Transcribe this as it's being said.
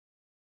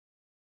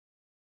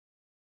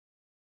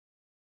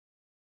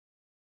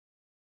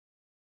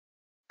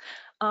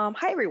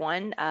Hi,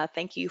 everyone.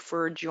 Thank you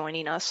for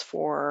joining us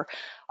for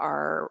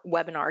our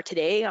webinar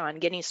today on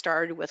getting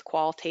started with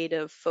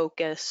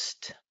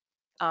qualitative-focused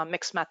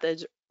mixed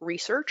methods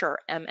research, or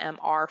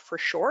MMR for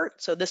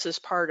short. So this is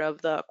part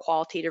of the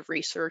Qualitative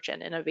Research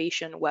and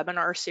Innovation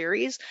webinar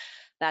series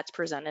that's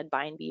presented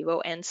by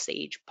NVivo and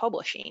Sage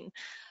Publishing.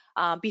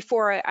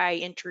 Before I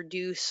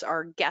introduce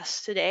our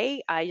guests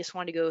today, I just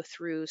want to go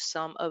through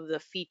some of the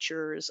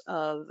features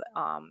of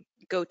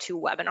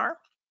GoToWebinar.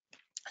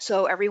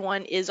 So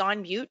everyone is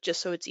on mute, just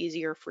so it's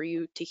easier for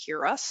you to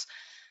hear us.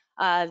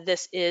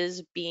 This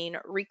is being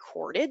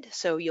recorded,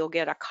 so you'll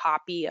get a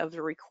copy of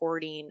the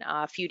recording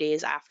a few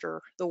days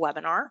after the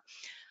webinar.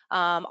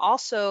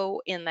 Also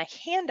in the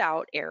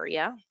handout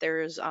area,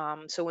 there's,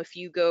 so if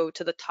you go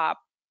to the top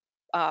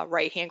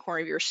right-hand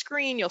corner of your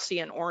screen, you'll see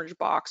an orange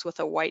box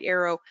with a white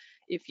arrow.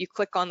 If you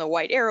click on the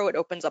white arrow, it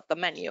opens up the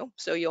menu.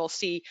 So you'll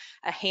see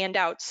a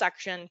handout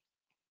section.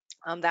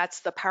 That's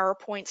the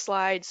PowerPoint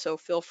slides, so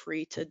feel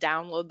free to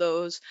download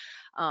those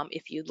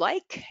if you'd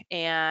like.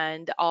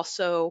 And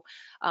also,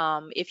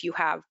 if you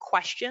have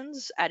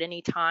questions at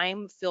any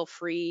time, feel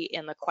free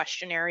in the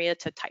question area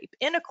to type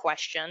in a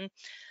question.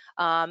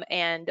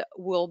 And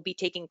we'll be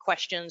taking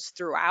questions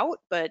throughout,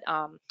 but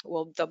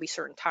there'll be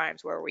certain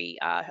times where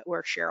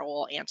where Cheryl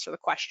will answer the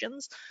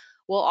questions.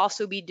 We'll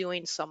also be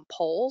doing some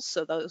polls,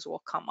 so those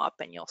will come up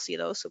and you'll see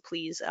those. So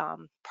please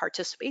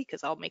participate,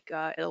 because I'll make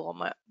it a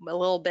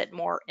little bit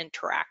more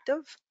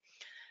interactive.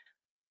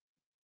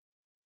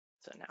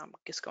 So now I'm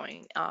just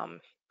going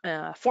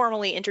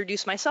formally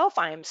introduce myself.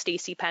 I'm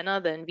Stacy Penna,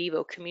 the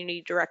NVivo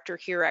Community Director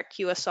here at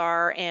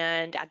QSR,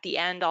 and at the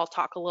end I'll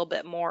talk a little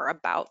bit more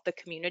about the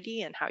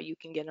community and how you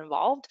can get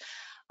involved.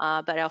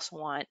 But I also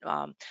want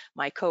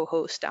my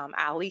co-host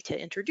Ali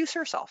to introduce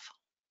herself.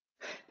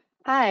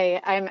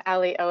 Hi, I'm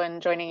Ali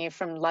Owen, joining you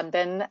from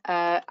London.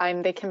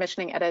 I'm the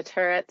commissioning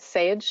editor at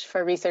Sage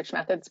for Research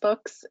Methods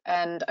books,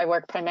 and I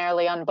work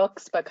primarily on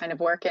books, but kind of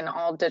work in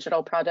all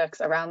digital projects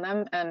around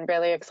them, and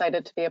really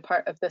excited to be a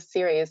part of this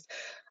series.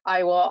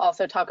 I will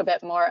also talk a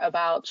bit more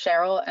about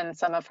Cheryl and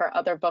some of her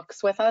other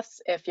books with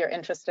us if you're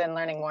interested in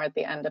learning more at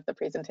the end of the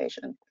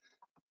presentation.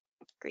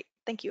 Great,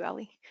 thank you,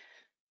 Ali.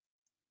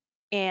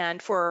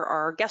 And for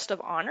our guest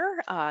of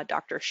honor,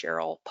 Dr.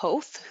 Cheryl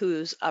Poth,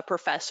 who's a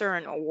professor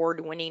and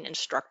award-winning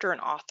instructor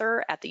and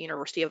author at the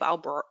University of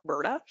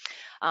Alberta.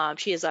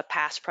 She is a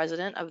past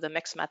president of the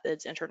Mixed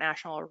Methods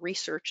International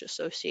Research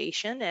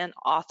Association and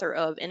author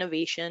of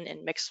Innovation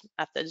in Mixed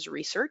Methods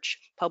Research,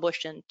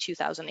 published in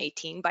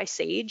 2018 by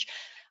Sage,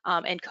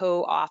 and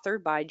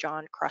co-authored by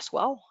John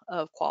Creswell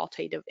of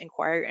Qualitative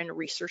Inquiry and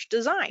Research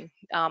Design.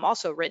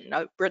 Also written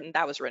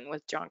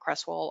with John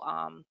Creswell,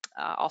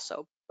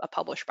 also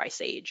published by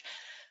Sage.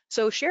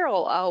 So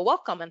Cheryl,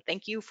 welcome and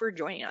thank you for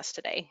joining us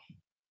today.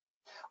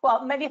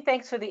 Well, many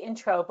thanks for the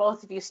intro,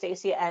 both of you,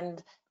 Stacy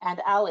and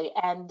Ali,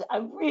 and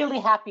I'm really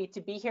happy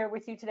to be here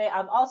with you today.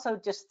 I'm also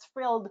just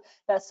thrilled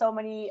that so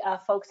many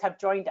folks have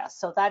joined us,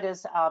 so that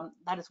is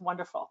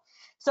wonderful.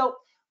 So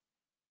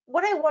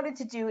what I wanted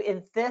to do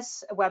in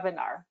this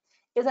webinar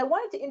is I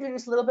wanted to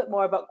introduce a little bit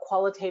more about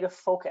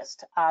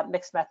qualitative-focused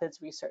mixed methods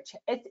research.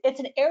 It's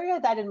an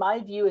area that, in my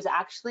view, is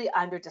actually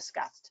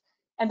under-discussed.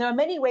 And there are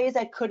many ways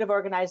I could have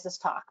organized this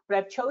talk, but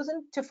I've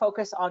chosen to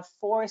focus on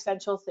 4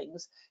 essential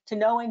things to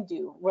know and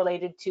do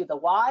related to the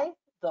why,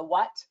 the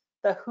what,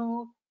 the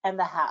who, and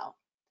the how.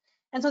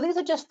 And so these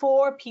are just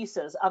 4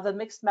 pieces of the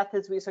mixed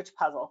methods research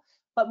puzzle,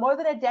 but more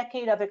than a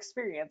decade of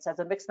experience as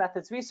a mixed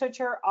methods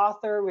researcher,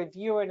 author,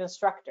 reviewer, and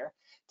instructor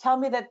tell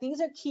me that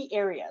these are key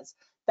areas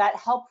that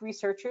help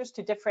researchers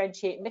to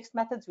differentiate mixed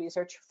methods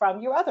research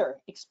from your other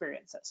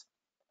experiences.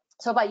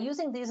 So by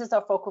using these as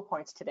our focal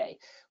points today,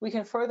 we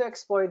can further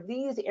explore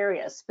these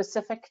areas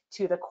specific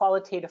to the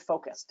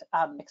qualitative-focused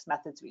mixed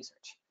methods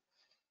research.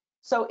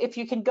 So if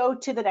you can go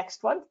to the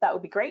next one, that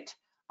would be great.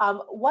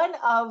 One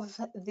of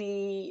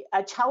the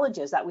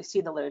challenges that we see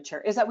in the literature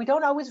is that we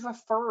don't always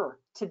refer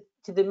to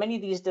many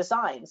of these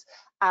designs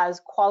as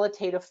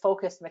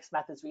qualitative-focused mixed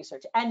methods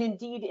research. And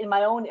indeed, in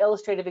my own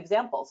illustrative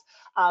examples,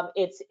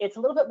 it's a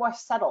little bit more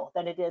subtle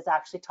than it is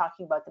actually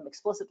talking about them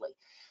explicitly.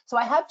 So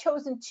I have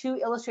chosen 2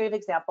 illustrative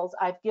examples.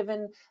 I've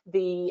given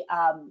the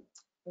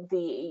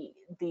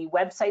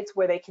websites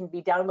where they can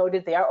be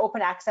downloaded. They are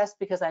open access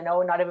because I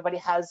know not everybody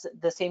has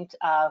the same,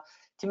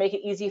 to make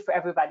it easy for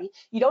everybody.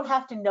 You don't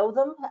have to know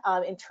them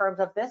in terms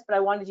of this, but I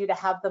wanted you to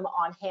have them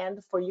on hand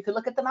for you could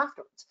look at them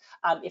afterwards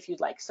if you'd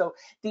like. So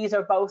these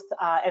are both,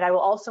 and I will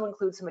also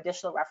include some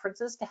additional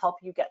references to help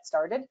you get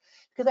started,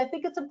 because I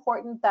think it's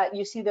important that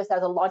you see this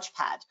as a launch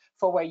pad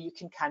for where you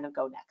can kind of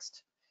go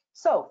next.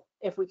 So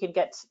if we can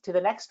get to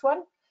the next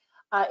one,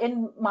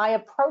 in my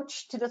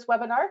approach to this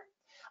webinar,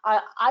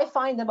 I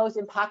find the most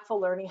impactful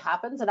learning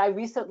happens, and I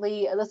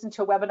recently listened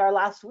to a webinar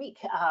last week,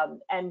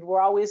 and we're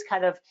always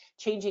kind of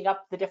changing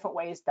up the different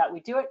ways that we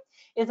do it,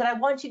 is that I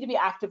want you to be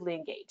actively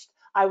engaged.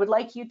 I would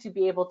like you to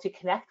be able to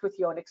connect with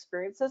your own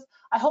experiences.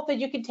 I hope that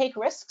you can take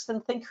risks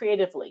and think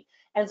creatively.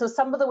 And so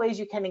some of the ways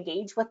you can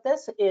engage with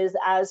this is,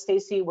 as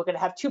Stacy, we're going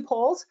to have 2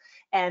 polls,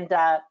 and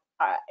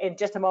in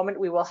just a moment,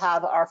 we will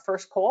have our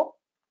first poll.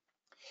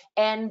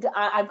 And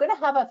I'm going to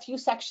have a few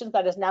sections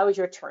that is now is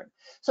your turn.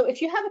 So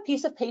if you have a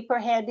piece of paper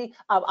handy,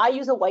 I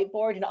use a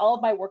whiteboard in all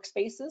of my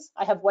workspaces.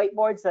 I have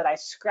whiteboards that I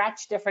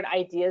scratch different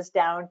ideas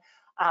down.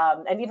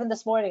 And even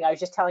this morning, I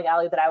was just telling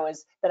Ali that I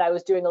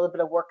was doing a little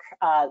bit of work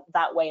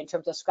that way in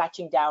terms of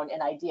scratching down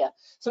an idea.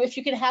 So if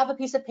you can have a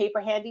piece of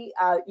paper handy,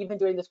 even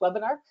during this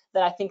webinar,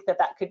 then I think that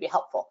that could be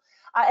helpful.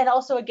 And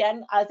also,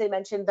 again, as I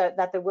mentioned,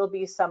 that there will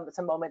be some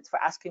moments for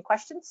asking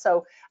questions.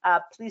 So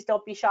please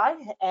don't be shy,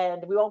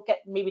 and we won't get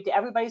maybe to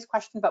everybody's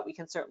question, but we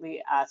can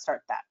certainly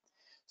start that.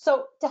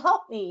 So to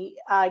help me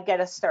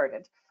get us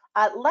started,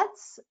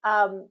 let's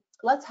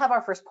have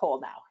our first poll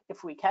now,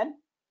 if we can.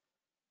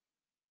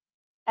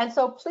 And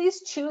so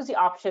please choose the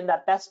option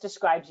that best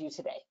describes you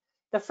today.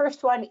 The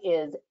first one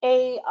is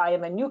A, I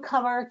am a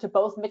newcomer to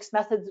both mixed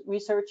methods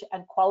research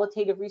and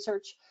qualitative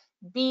research.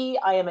 B,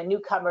 I am a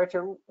newcomer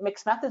to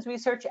mixed methods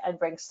research and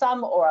bring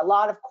some or a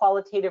lot of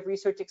qualitative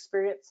research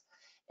experience.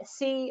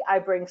 C, I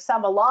bring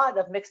a lot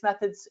of mixed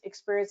methods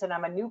experience and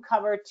I'm a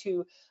newcomer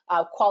to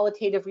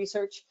qualitative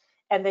research.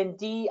 And then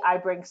D, I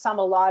bring a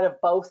lot of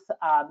both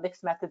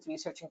mixed methods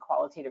research and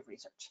qualitative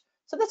research.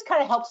 So this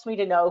kind of helps me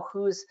to know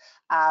who's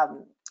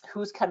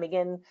coming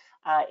in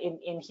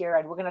here,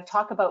 and we're going to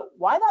talk about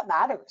why that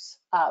matters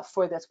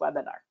for this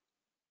webinar.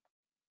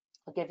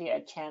 I'll give you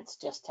a chance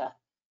just to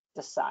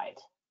decide.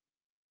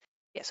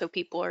 Yeah, so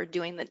people are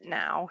doing that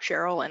now,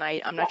 Cheryl, and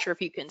I'm not sure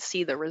if you can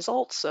see the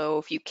results, so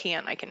if you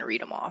can, I can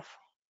read them off.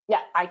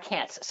 Yeah, I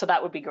can't, so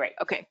that would be great.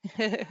 Okay.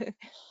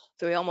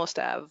 So we almost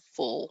have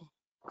full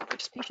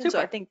participation. Super. So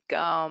I think,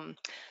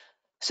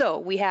 so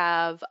we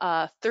have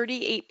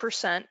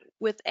 38%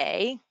 with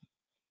A,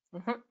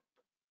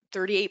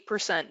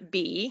 38%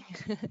 B,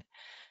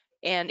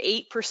 and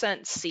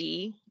 8%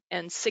 C,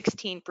 and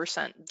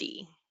 16%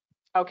 D.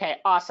 Okay,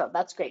 awesome,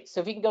 that's great. So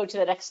if you can go to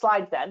the next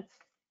slide then.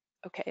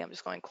 Okay, I'm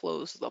just going to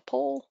close the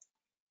poll.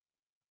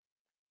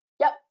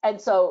 Yep,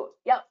 and so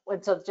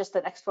just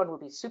the next one would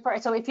be super.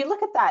 So if you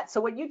look at that,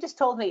 so what you just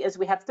told me is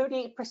we have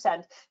 38%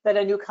 that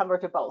are newcomer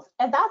to both,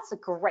 and that's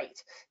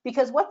great,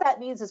 because what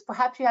that means is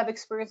perhaps you have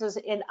experiences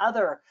in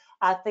other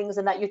things,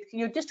 and that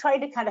you're just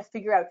trying to kind of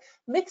figure out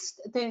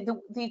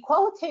the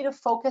qualitative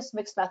focused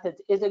mixed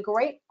methods is a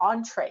great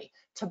entree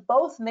to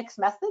both mixed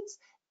methods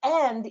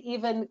and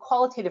even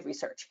qualitative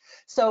research.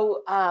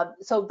 So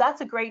so that's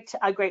a great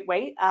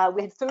way.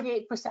 We had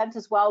 38%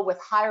 as well with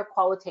higher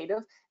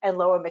qualitative and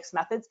lower mixed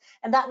methods,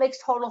 and that makes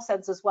total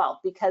sense as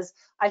well, because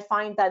I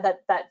find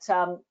that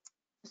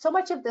so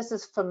much of this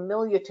is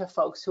familiar to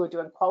folks who are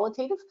doing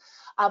qualitative,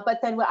 but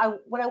then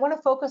what I want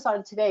to focus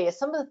on today is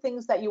some of the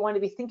things that you want to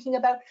be thinking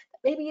about that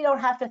maybe you don't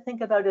have to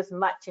think about as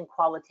much in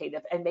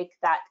qualitative, and make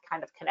that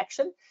kind of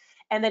connection.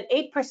 And then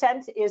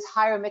 8% is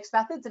higher mixed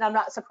methods, and I'm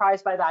not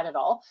surprised by that at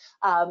all.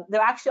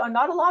 There actually are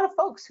not a lot of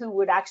folks who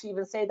would actually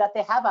even say that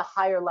they have a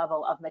higher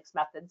level of mixed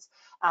methods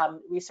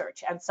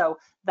research, and so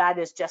that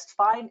is just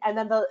fine. And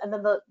then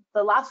the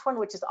last one,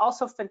 which is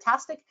also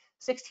fantastic,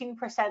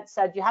 16%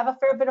 said you have a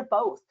fair bit of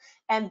both,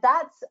 and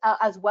that's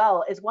as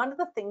well is one of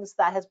the things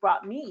that has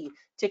brought me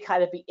to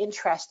kind of be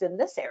interested in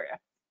this area.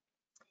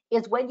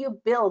 Is when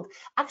you build,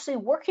 actually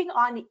working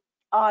on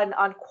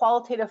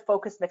qualitative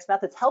focused mixed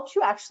methods helps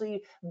you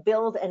actually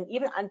build and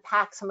even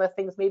unpack some of the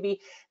things maybe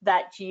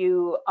that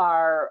you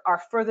are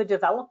further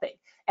developing.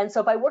 And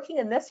so by working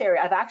in this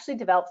area, I've actually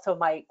developed some of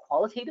my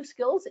qualitative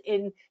skills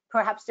in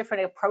perhaps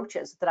different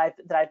approaches that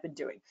I've been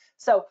doing.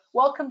 So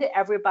welcome to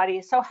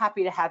everybody. So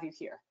happy to have you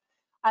here.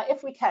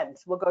 If we can,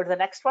 we'll go to the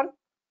next one.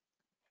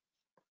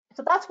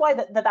 So that's why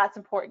that's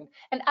important.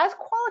 And as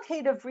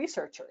qualitative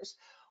researchers,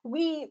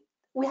 we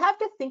have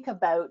to think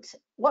about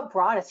what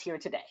brought us here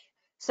today.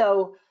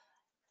 So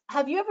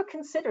have you ever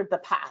considered the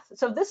path?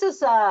 So this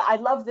is, I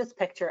love this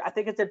picture. I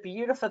think it's a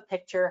beautiful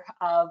picture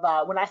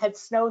of when I had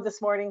snow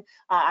this morning.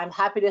 I'm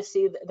happy to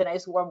see the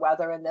nice warm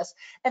weather in this.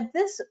 And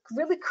this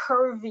really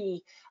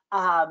curvy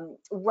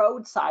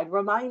roadside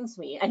reminds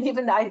me, and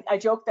even I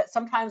joke that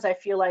sometimes I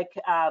feel like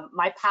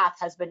my path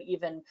has been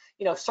even,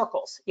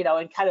 circles,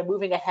 and kind of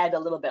moving ahead a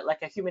little bit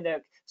like a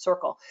humanoid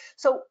circle.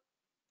 So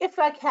if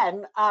I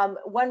can,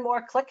 one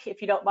more click,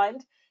 if you don't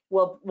mind,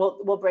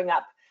 we'll bring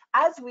up.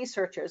 As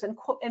researchers, and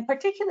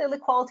particularly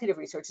qualitative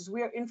researchers,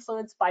 we are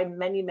influenced by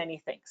many, many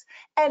things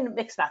and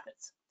mixed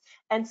methods.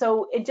 And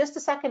so in just a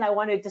second, I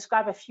want to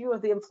describe a few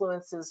of the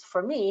influences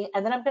for me,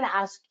 and then I'm going to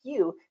ask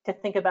you to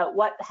think about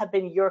what have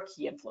been your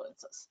key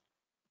influences.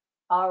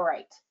 All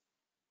right.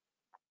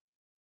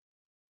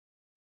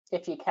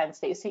 If you can,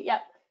 Stacey.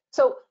 Yep.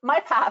 So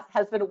my path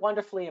has been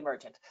wonderfully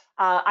emergent.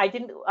 I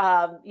didn't,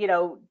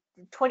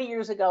 20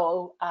 years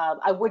ago,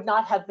 I would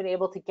not have been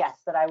able to guess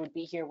that I would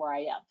be here where I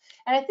am.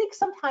 And I think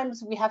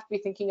sometimes we have to be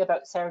thinking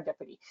about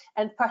serendipity,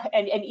 and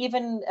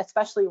even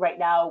especially right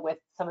now with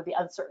some of the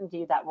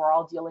uncertainty that we're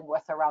all dealing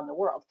with around the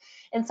world.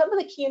 And some of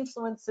the key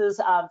influences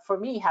for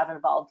me have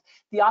involved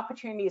the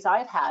opportunities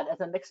I've had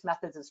as a mixed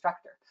methods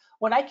instructor.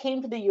 When I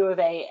came to the U of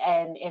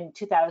A in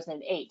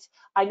 2008,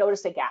 I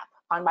noticed a gap.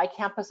 on my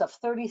campus of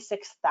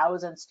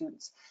 36,000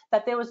 students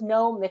that there was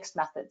no mixed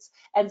methods.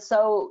 And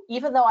so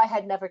even though I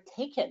had never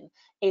taken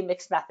a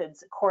mixed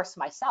methods course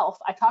myself,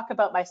 I talk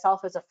about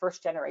myself as a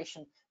first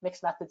generation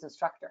mixed methods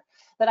instructor,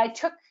 that I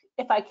took,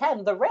 if I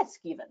can, the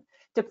risk even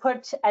to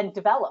put and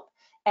develop.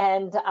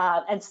 And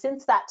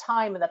since that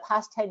time, in the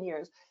past 10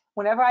 years,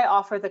 whenever I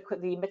offer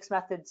the mixed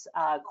methods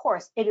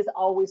course, it is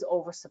always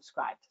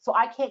oversubscribed. So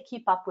I can't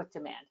keep up with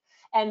demand.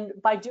 And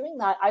by doing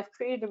that, I've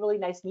created a really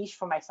nice niche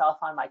for myself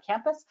on my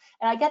campus,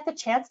 and I get the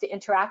chance to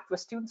interact with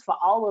students from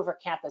all over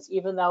campus,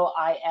 even though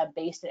I am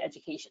based in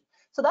education.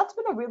 So that's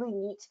been a really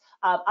neat,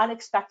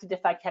 unexpected,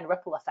 if I can,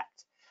 ripple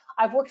effect.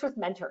 I've worked with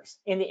mentors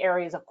in the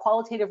areas of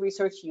qualitative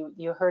research.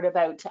 You heard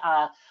about,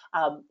 I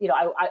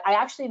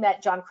actually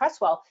met John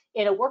Creswell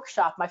in a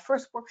workshop, my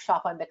first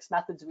workshop on mixed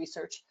methods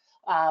research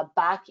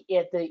back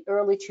in the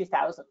early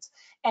 2000s.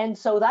 And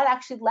so that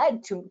actually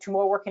led to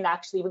more work in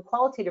actually even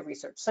qualitative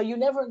research. So you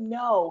never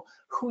know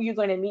who you're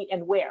going to meet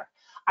and where.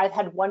 I've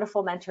had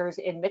wonderful mentors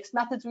in mixed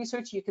methods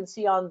research. You can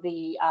see on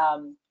the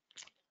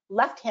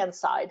left-hand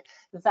side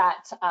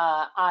that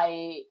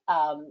I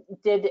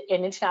did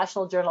an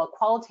international journal of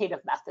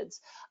qualitative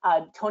methods.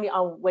 Tony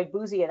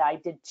Onwegbuzi and I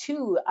did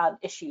 2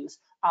 issues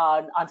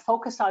on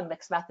focus on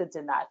mixed methods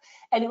in that.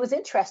 And it was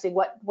interesting.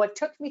 What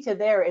took me to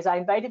there is I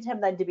invited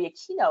him then to be a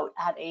keynote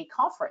at a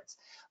conference.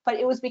 But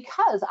it was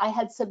because I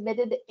had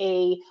submitted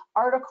a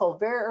article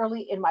very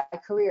early in my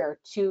career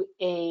to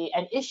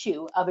an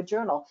issue of a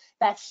journal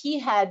that he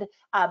had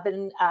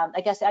been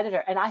a guest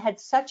editor. And I had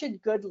such a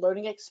good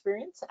learning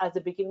experience as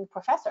a beginning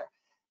professor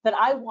that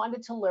I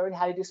wanted to learn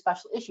how to do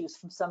special issues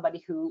from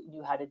somebody who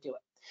knew how to do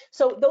it.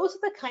 So those are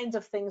the kinds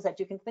of things that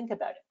you can think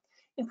about it.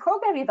 In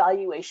program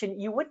evaluation,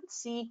 you wouldn't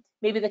see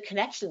maybe the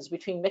connections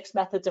between mixed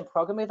methods and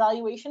program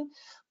evaluation.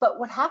 But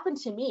what happened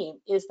to me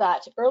is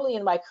that early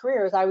in my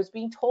career, as I was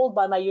being told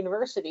by my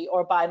university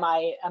or by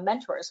my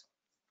mentors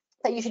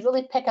that you should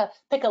really pick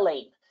a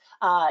lane.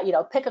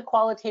 Pick a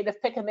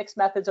qualitative, pick a mixed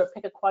methods, or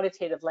pick a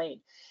quantitative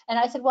lane. And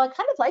I said, well, I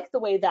kind of like the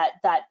way that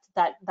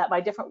my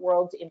different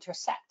worlds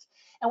intersect.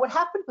 And what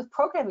happened with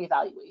program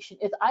evaluation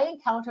is I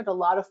encountered a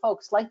lot of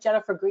folks like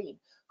Jennifer Green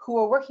who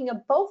were working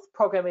on both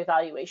program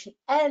evaluation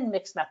and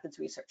mixed methods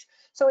research.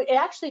 So it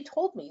actually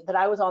told me that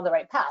I was on the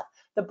right path.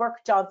 The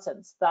Burke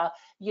Johnsons,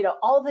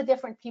 all the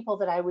different people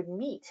that I would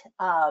meet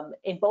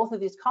in both of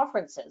these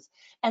conferences.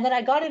 And then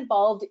I got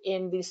involved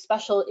in these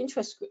special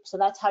interest groups. So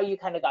that's how you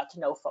kind of got to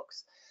know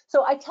folks.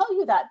 So I tell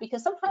you that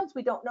because sometimes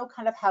we don't know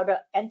kind of how to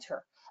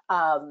enter,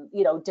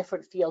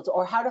 different fields,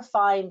 or how to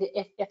find,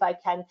 if I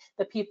can,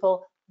 the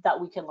people that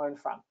we can learn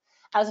from.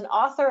 As an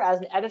author, as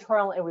an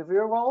editorial and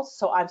reviewer role,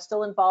 so I'm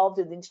still involved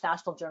in the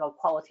International Journal of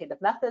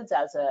Qualitative Methods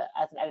as an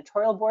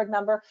editorial board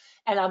member,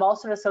 and I'm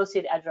also an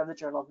associate editor of the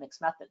Journal of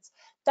Mixed Methods.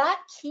 That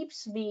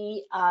keeps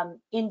me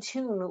in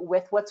tune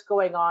with what's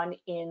going on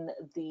in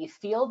the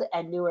field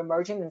and new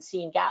emerging and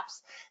seeing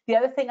gaps. The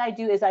other thing I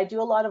do is I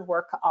do a lot of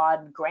work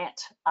on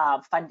grant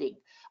funding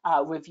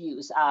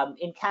reviews.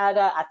 In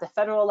Canada, at the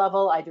federal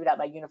level, I do it at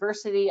my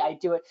university. I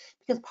do it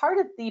because part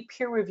of the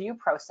peer review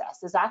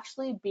process is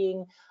actually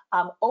being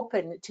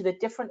open to the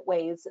different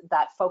ways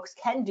that folks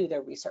can do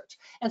their research.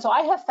 And so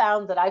I have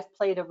found that I've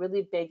played a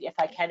really big, if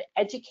I can,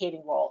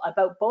 educating role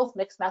about both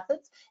mixed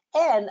methods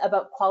and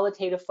about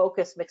qualitative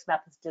focused mixed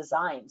methods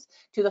designs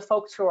to the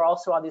folks who are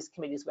also on these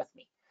committees with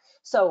me.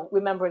 So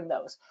remembering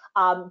those.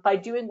 By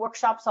doing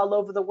workshops all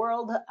over the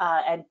world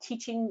and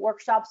teaching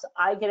workshops,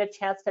 I get a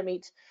chance to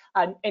meet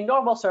in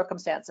normal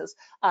circumstances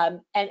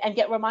and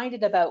get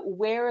reminded about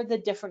where the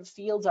different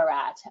fields are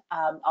at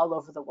all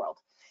over the world.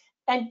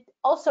 And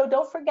also,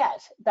 don't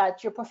forget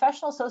that your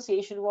professional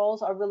association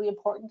roles are really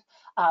important.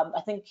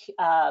 I think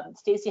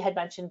Stacey had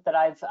mentioned that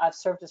I've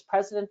served as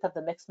president of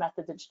the Mixed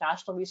Methods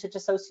International Research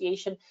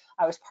Association.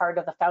 I was part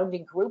of the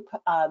founding group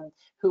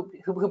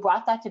who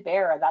brought that to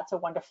bear, and that's a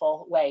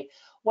wonderful way.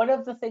 One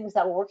of the things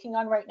that we're working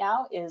on right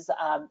now is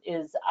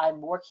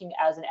I'm working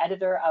as an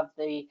editor of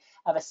a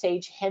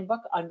SAGE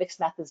handbook on mixed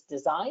methods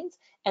designs,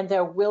 and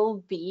there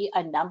will be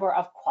a number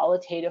of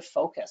qualitative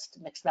focused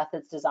mixed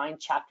methods design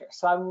chapters.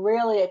 So I'm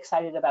really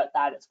excited about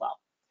that as well.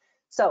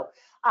 So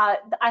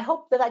I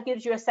hope that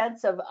gives you a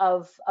sense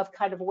of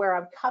kind of where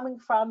I'm coming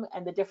from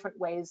and the different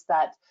ways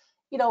that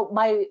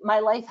my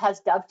life has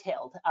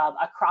dovetailed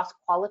across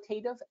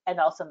qualitative and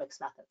also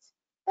mixed methods.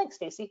 Thanks,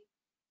 Stacey.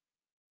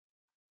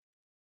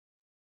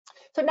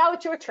 So now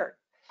it's your turn.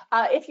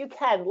 If you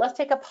can, let's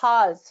take a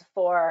pause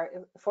for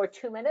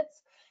 2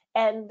 minutes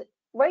and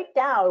write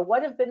down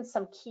what have been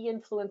some key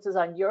influences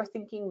on your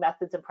thinking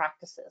methods and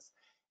practices.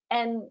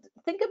 And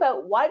think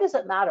about, why does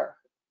it matter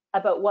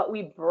about what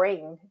we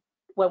bring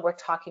when we're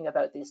talking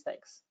about these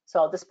things? So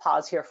I'll just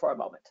pause here for a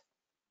moment.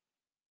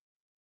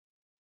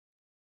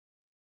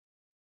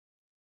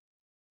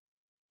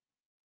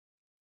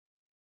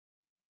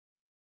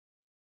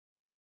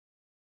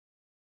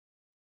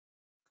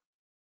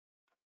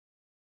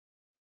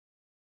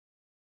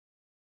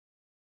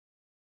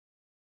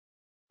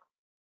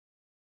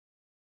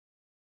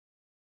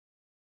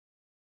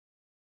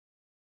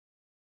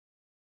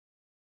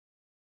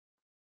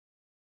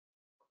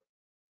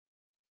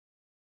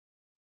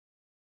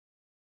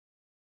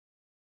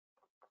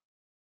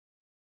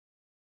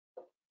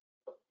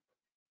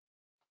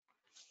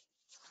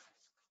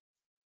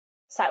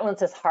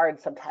 Silence is hard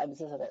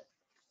sometimes, isn't it?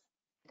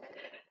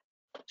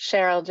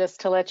 Cheryl,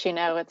 just to let you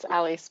know, it's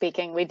Ali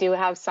speaking. We do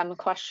have some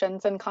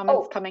questions and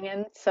comments coming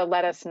in, so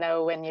let us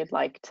know when you'd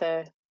like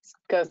to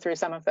go through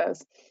some of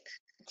those.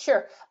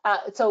 Sure.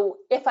 So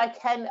if I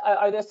can,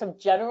 are there some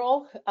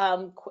general,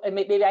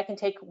 maybe I can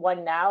take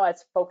one now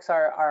as folks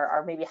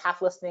are maybe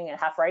half listening and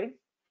half writing?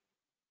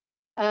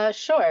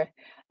 Sure.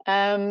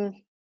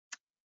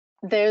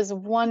 There's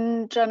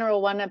one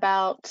general one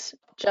about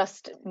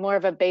just more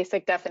of a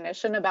basic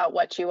definition about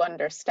what you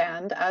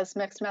understand as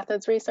mixed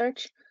methods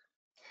research.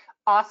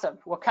 Awesome.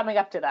 We're coming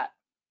up to that.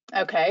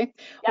 Okay.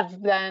 Yep.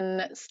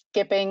 Then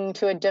skipping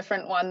to a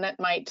different one that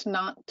might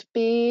not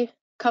be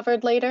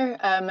covered later.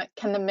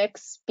 Can the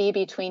mix be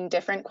between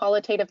different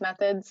qualitative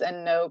methods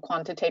and no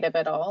quantitative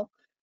at all?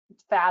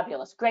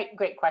 Fabulous.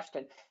 Great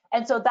question.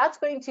 And so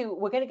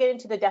we're going to get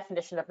into the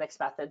definition of mixed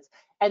methods.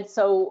 And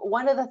so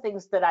one of the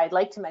things that I'd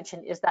like to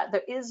mention is that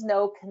there is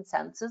no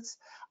consensus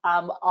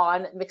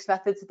on mixed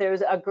methods.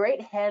 There's a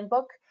great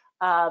handbook,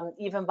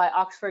 even by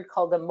Oxford,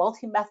 called the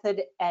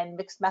Multi-Method and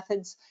Mixed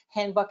Methods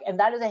Handbook. And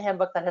that is a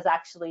handbook that has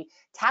actually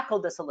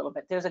tackled this a little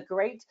bit. There's a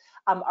great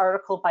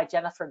article by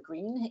Jennifer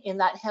Green in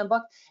that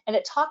handbook, and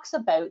it talks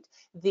about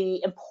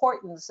the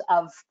importance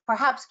of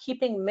perhaps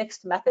keeping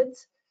mixed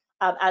methods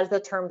as the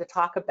term to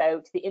talk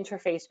about the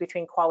interface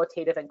between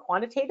qualitative and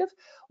quantitative,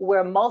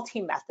 where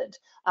multi-method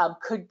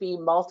could be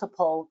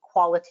multiple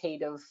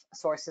qualitative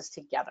sources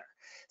together.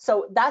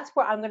 So that's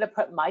where I'm going to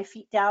put my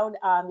feet down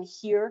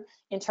here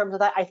in terms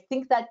of that. I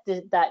think that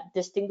that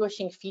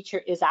distinguishing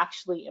feature is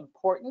actually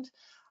important.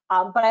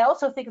 But I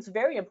also think it's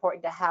very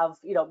important to have,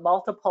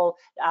 multiple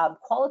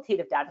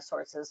qualitative data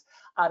sources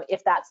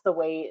if that's the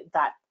way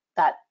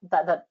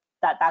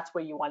that's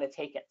where you want to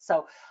take it.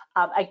 So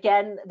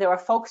again, there are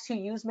folks who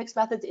use mixed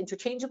methods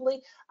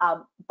interchangeably,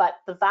 but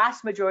the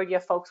vast majority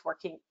of folks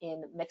working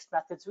in mixed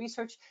methods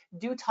research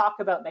do talk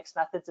about mixed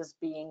methods as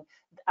being,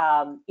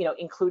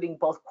 including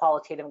both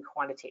qualitative and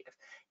quantitative.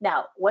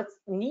 Now, what's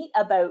neat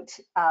about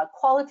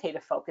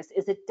qualitative focus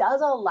is it does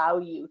allow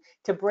you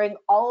to bring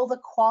all the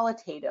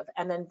qualitative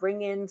and then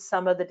bring in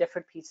some of the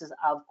different pieces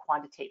of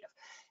quantitative.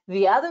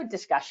 The other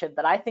discussion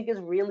that I think is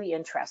really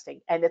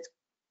interesting, and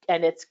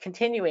it's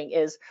continuing,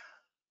 is,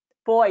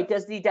 boy,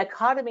 does the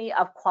dichotomy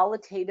of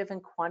qualitative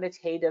and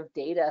quantitative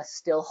data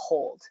still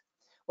hold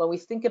when we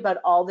think about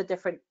all the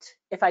different,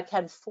 if I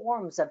can,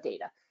 forms of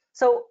data.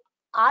 So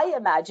I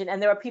imagine,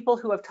 and there are people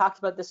who have talked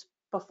about this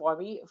before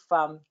me,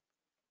 from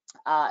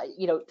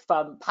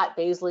from Pat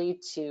Baisley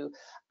to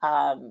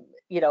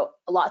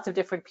lots of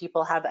different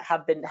people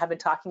have been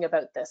talking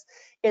about this.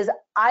 Is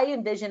I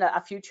envision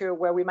a future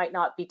where we might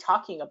not be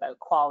talking about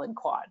qual and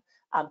quant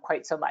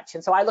quite so much,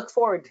 and so I look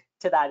forward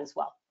to that as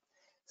well.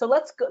 So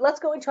let's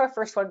go into our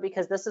first one,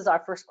 because this is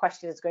our first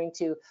question is going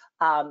to,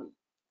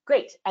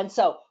 great. And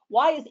so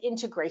why is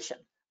integration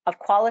of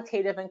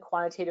qualitative and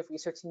quantitative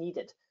research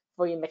needed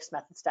for your mixed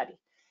method study?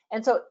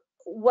 And so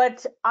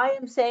what I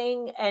am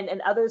saying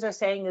and others are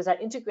saying is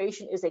that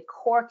integration is a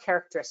core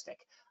characteristic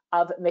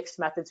of mixed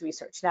methods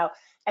research. Now,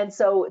 and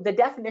so the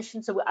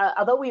definition, so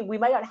although we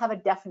might not have a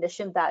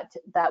definition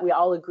that we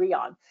all agree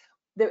on,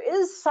 there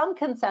is some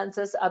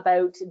consensus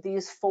about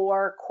these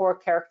 4 core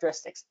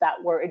characteristics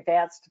that were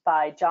advanced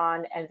by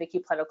John and Vicki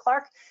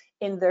Plano-Clark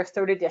in their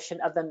 3rd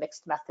edition of the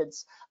Mixed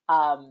Methods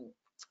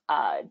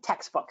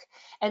textbook.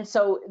 And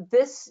so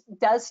this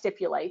does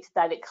stipulate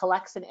that it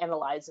collects and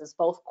analyzes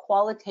both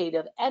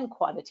qualitative and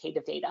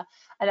quantitative data.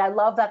 And I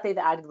love that they've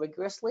added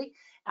rigorously,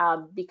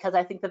 because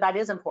I think that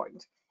is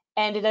important.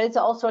 And it is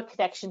also a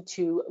connection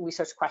to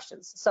research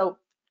questions. So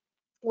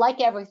like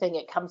everything,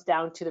 it comes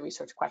down to the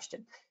research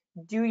question.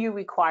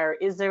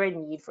 Is there a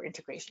need for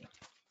integration?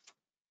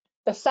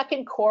 The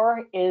second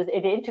core is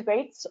it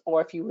integrates, or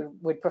if you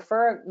would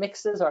prefer,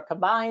 mixes or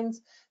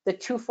combines the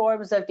 2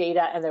 forms of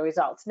data and the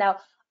results. Now,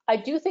 I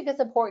do think it's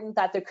important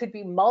that there could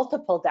be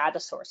multiple data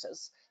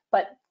sources,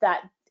 but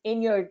that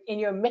in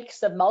your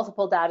mix of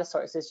multiple data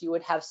sources, you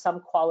would have some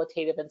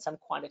qualitative and some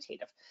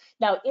quantitative.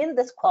 Now, in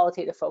this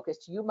qualitative focus,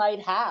 you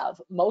might have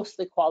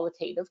mostly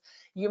qualitative.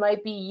 You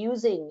might be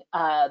using,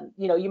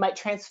 you might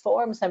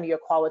transform some of your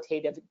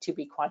qualitative to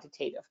be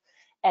quantitative.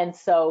 And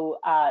so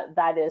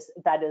that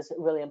is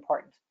really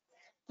important.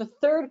 The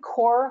third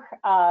core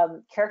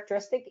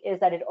characteristic is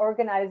that it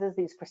organizes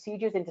these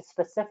procedures into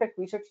specific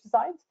research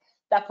designs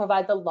that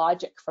provide the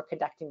logic for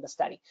conducting the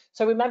study.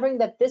 So remembering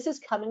that this is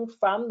coming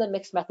from the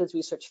mixed methods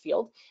research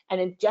field,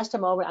 and in just a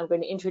moment, I'm going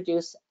to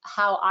introduce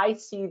how I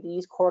see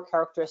these core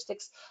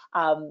characteristics,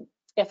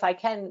 if I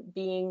can,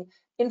 being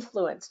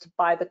influenced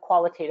by the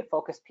qualitative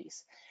focus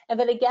piece. And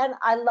then again,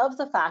 I love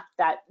the fact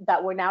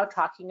that we're now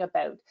talking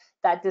about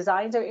that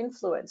designs are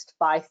influenced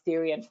by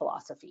theory and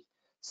philosophy.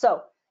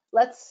 So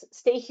let's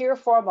stay here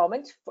for a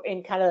moment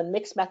in kind of the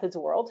mixed methods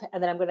world,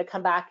 and then I'm going to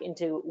come back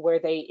into where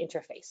they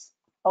interface.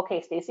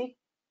 Okay, Stacy.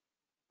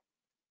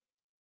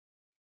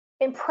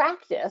 In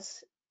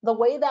practice, the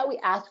way that we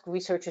ask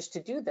researchers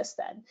to do this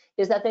then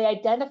is that they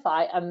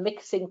identify a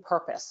mixing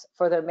purpose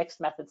for their mixed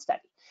method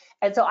study.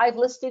 And so I've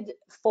listed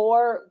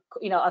 4,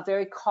 a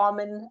very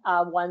common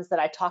ones that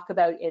I talk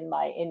about in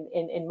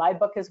my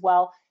book as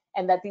well,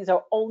 and that these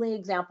are only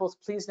examples.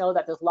 Please know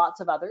that there's lots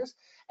of others.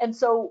 And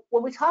so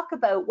when we talk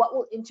about what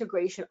will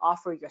integration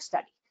offer your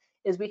study,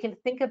 is we can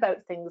think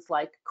about things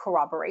like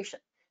corroboration.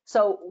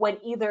 So when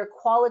either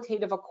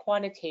qualitative or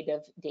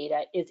quantitative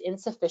data is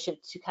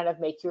insufficient to kind of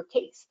make your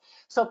case.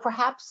 So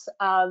perhaps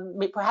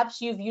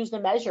you've used a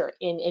measure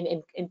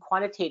in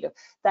quantitative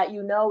that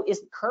you know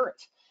isn't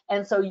current.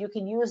 And so you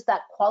can use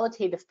that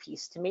qualitative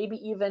piece to maybe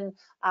even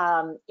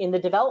in the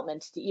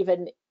development to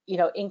even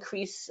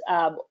increase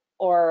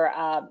or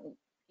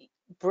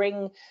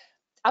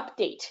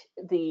update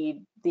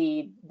the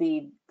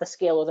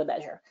scale of the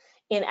measure.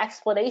 In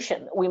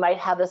explanation, we might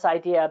have this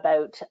idea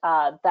about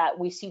that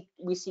we see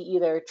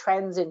either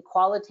trends in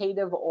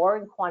qualitative or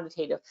in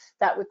quantitative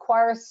that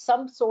require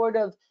some sort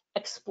of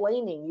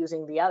explaining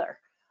using the other.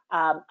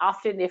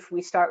 Often, if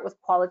we start with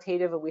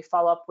qualitative and we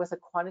follow up with a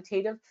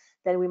quantitative,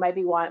 then we might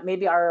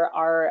maybe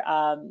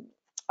our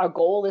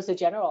goal is to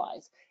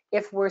generalize.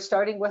 If we're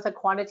starting with a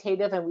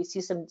quantitative and we see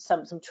some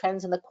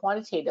trends in the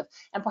quantitative,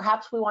 and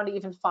perhaps we want to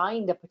even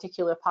find a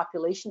particular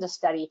population to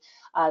study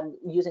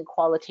using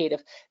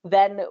qualitative,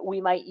 then we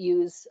might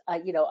use,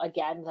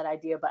 again, that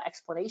idea about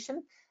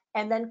explanation.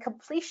 And then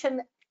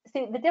completion.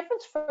 See, the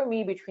difference for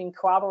me between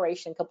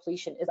corroboration and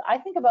completion is I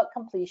think about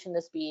completion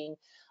as being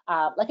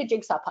like a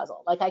jigsaw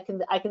puzzle. Like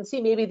I can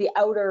see maybe the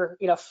outer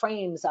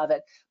frames of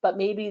it, but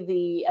maybe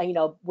the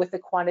with the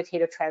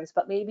quantitative trends,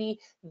 but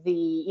maybe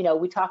the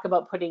we talk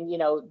about putting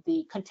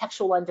the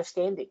contextual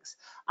understandings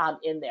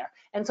in there.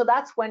 And so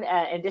that's when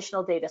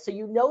additional data. So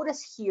you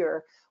notice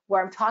here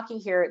where I'm talking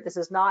here, this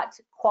is not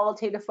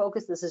qualitative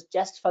focus. This is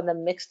just from the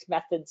mixed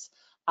methods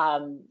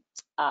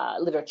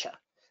literature.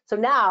 So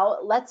now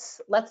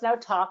let's now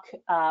talk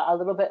a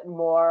little bit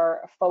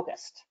more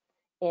focused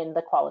in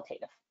the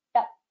qualitative.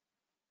 Yep.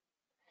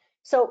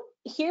 So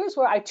here's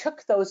where I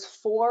took those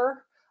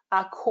 4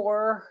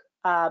 core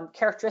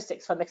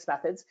characteristics from mixed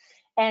methods,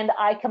 and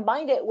I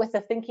combined it with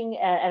the thinking.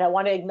 And I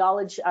want to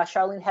acknowledge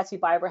Charlene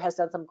Hesse-Biber has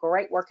done some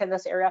great work in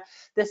this area.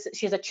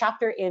 She has a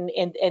chapter in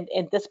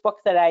this book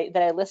that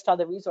I list on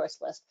the resource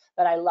list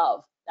that I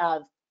love.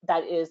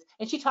 That is,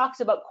 and she talks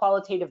about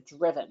qualitative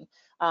driven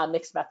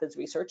mixed methods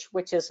research,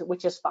 which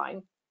is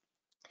fine.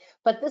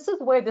 But this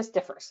is where this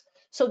differs.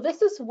 So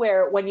this is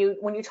where when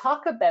you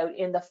talk about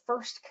in the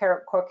first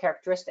core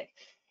characteristic,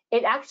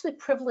 it actually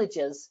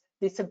privileges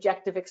the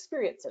subjective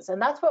experiences,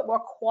 and that's what more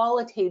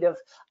qualitative,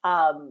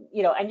 and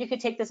you can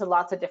take this in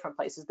lots of different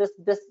places.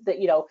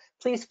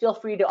 Please feel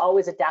free to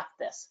always adapt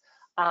this.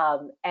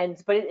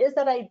 But it is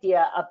that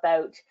idea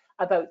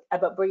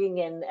about bringing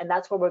in, and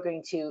that's what we're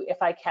going to,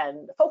 if I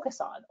can,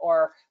 focus on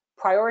or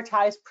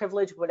prioritize,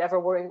 privilege, whatever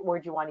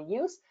word you want to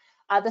use.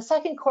 The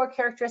second core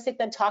characteristic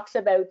then talks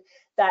about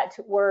that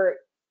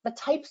the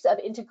types of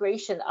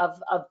integration of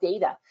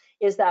data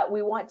is that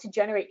we want to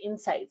generate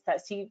insights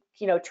that seek,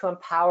 to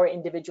empower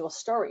individual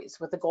stories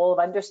with the goal of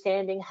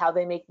understanding how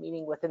they make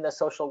meaning within the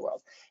social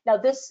world. Now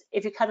this,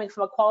 if you're coming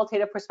from a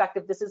qualitative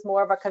perspective, this is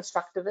more of a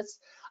constructivist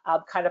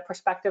kind of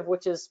perspective,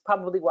 which is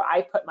probably where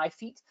I put my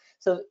feet.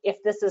 So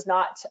if this is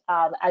not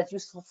as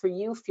useful for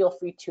you, feel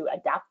free to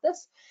adapt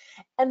this.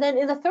 And then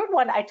in the third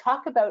one, I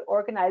talk about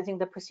organizing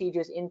the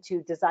procedures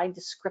into design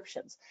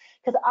descriptions,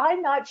 because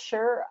I'm not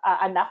sure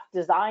enough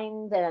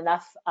design and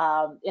enough,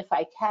 if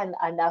I can,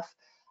 enough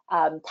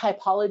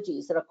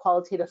typologies that are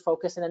qualitative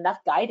focus and enough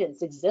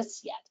guidance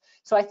exists yet.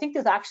 So I think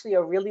there's actually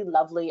a really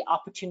lovely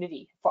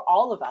opportunity for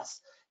all of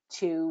us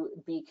to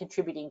be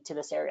contributing to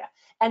this area.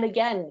 And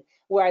again,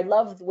 where I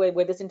love where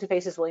this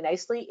interfaces really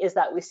nicely is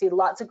that we see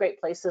lots of great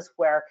places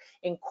where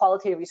in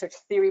qualitative research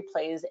theory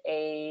plays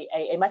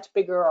a much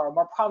bigger or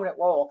more prominent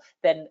role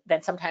than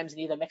sometimes in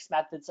either mixed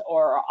methods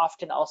or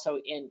often also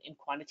in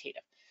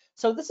quantitative.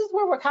 So this is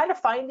where we're kind of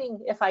finding,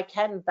 if I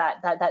can,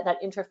 that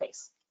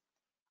interface.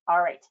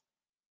 All right.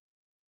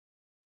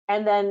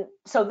 And then,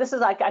 so this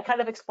is, I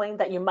kind of explained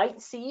that you might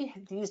see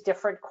these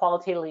different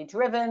qualitatively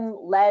driven,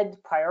 led,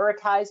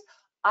 prioritized.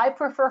 I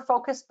prefer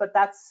focus, but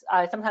that's,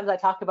 sometimes I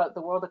talk about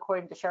the world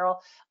according to Cheryl,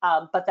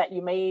 but that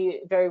you may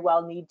very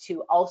well need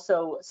to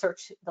also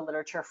search the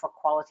literature for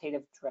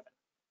qualitative driven.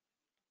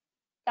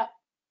 Yeah.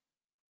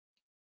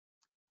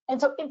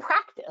 And so in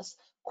practice,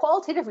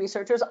 qualitative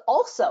researchers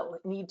also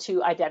need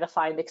to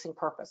identify mixing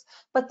purpose,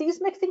 but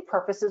these mixing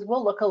purposes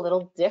will look a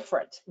little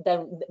different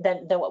than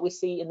what we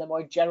see in the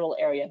more general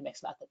area of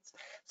mixed methods.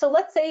 So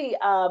let's say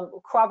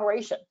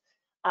corroboration,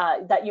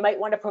 that you might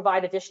want to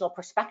provide additional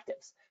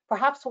perspectives,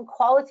 perhaps when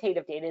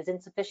qualitative data is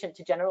insufficient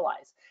to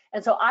generalize.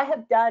 And so I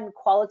have done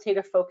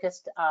qualitative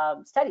focused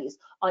studies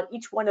on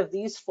each one of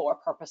these 4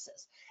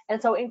 purposes. And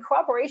so in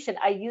corroboration,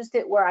 I used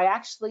it where I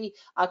actually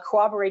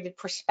corroborated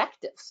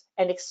perspectives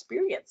and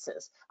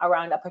experiences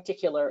around a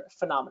particular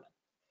phenomenon.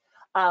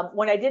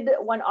 When I did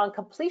one on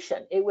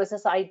completion, it was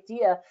this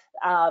idea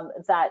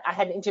that I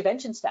had an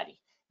intervention study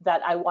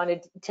that I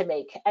wanted to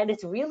make. And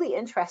it's really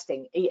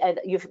interesting. And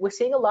we're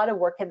seeing a lot of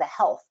work in the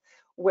health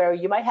where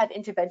you might have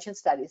intervention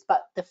studies,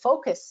 but the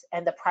focus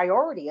and the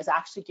priority is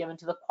actually given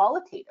to the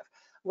qualitative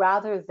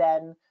rather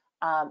than,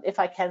 if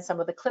I can, some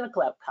of the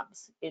clinical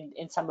outcomes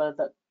in some of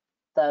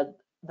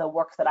the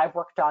work that I've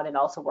worked on and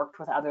also worked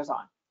with others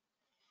on.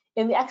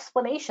 In the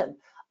explanation,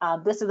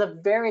 this is a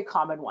very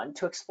common one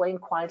to explain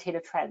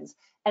quantitative trends.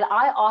 And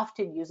I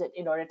often use it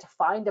in order to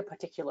find a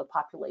particular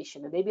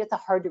population. And maybe it's a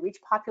hard to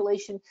reach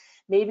population.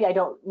 Maybe I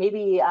don't,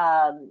 maybe,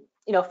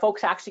 you know,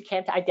 folks actually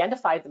can't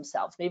identify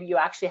themselves. Maybe you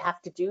actually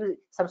have to do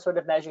some sort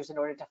of measures in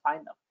order to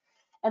find them.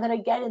 And then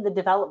again, in the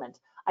development,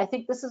 I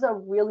think this is a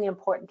really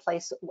important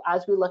place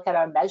as we look at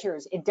our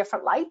measures in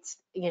different lights,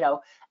 you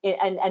know,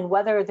 and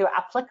whether they're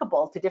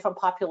applicable to different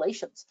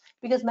populations,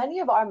 because many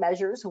of our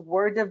measures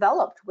were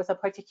developed with a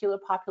particular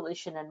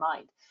population in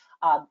mind.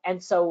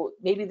 And so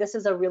maybe this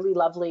is a really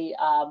lovely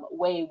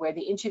way where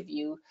the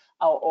interview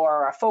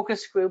or a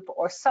focus group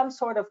or some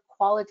sort of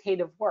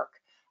qualitative work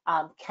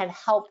can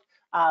help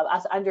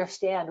us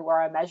understand where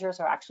our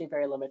measures are actually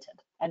very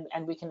limited,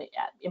 and we can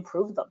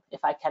improve them if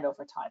I can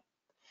over time.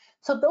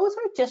 So those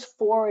are just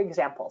 4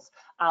 examples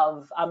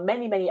of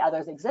many, many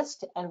others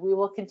exist, and we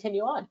will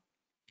continue on.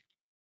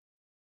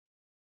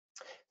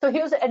 So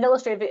here's an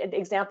illustrative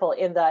example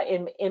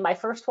in my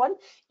first one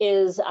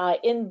is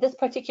in this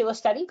particular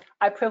study,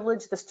 I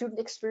privilege the student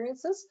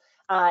experiences.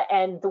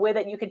 And the way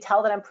that you can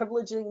tell that I'm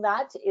privileging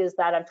that is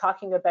that I'm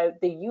talking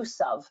about the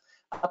use of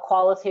a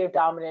qualitative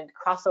dominant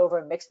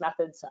crossover mixed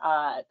methods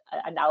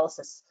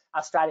analysis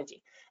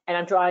strategy. And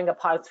I'm drawing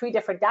upon 3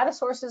 different data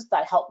sources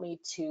that help me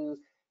to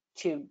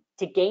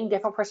gain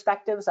different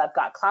perspectives. I've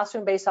got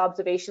classroom-based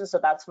observations, so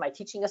that's my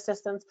teaching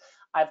assistants.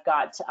 I've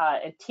got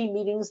team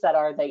meetings that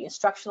are the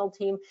instructional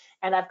team,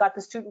 and I've got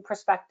the student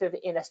perspective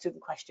in a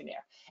student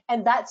questionnaire.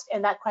 And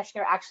that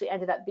questionnaire actually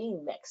ended up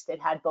being mixed.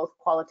 It had both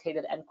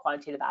qualitative and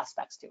quantitative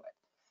aspects to it.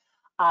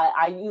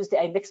 I used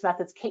a mixed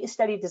methods case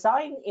study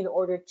design in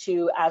order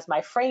to, as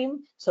my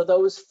frame, so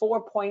those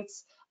 4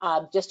 points,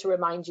 just to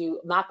remind you,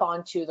 map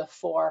onto the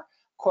 4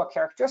 core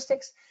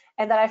characteristics,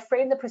 and that I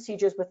frame the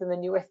procedures within the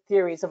newer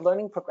theories of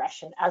learning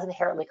progression as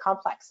inherently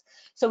complex.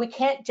 So we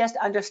can't just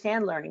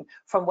understand learning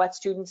from what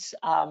students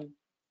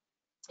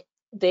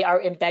they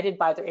are embedded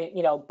by their,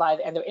 you know,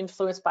 and they're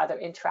influenced by their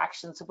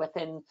interactions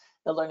within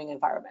the learning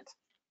environment.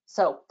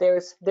 So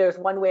there's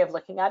one way of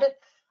looking at it.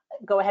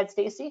 Go ahead,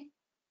 Stacy.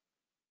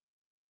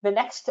 The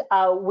next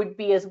would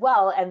be as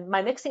well, and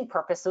my mixing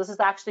purpose, so this is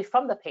actually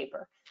from the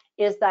paper,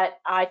 is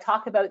that I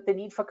talk about the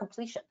need for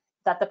completion,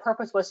 that the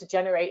purpose was to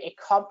generate a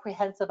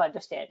comprehensive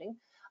understanding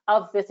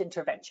of this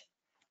intervention.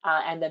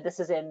 And then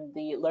this is in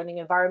the learning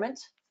environment.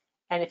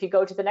 And if you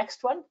go to the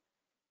next one,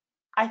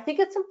 I think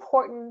it's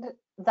important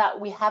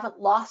that we haven't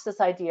lost this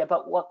idea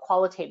about what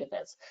qualitative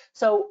is.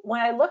 So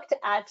when I looked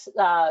at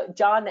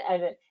John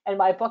and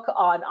my book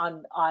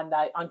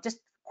on just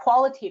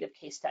qualitative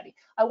case study,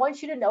 I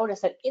want you to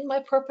notice that in my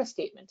purpose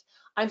statement,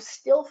 I'm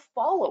still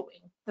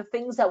following the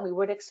things that we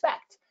would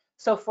expect.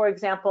 So for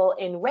example,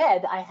 in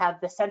red, I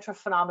have the central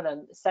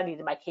phenomenon studied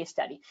in my case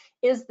study.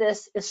 Is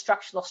this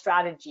instructional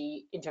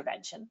strategy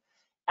intervention?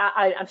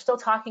 I'm still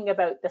talking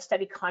about the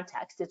study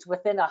context. It's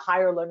within a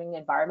higher learning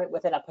environment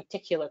within a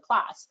particular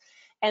class.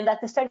 And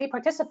that the study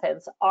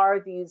participants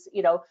are these,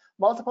 you know,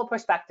 multiple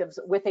perspectives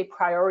with a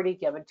priority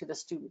given to the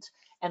student,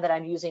 and that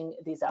I'm using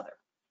these other.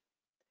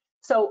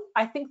 So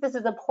I think this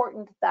is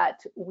important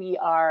that we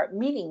are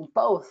meeting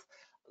both,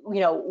 you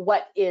know,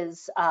 what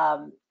is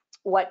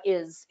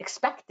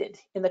expected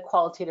in the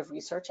qualitative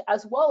research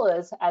as well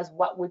as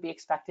what would be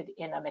expected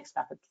in a mixed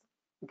method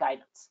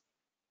guidance.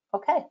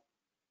 Okay.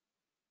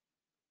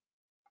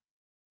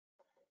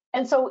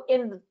 And so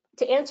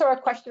to answer our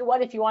question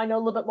 1, if you want to know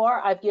a little bit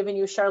more, I've given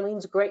you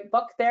Charlene's great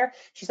book there.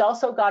 She's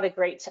also got a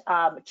great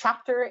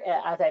chapter,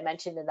 as I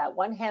mentioned, in that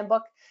one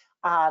handbook.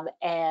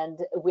 And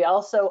we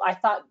also, I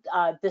thought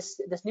this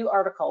new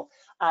article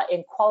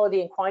in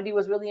Quality and Quantity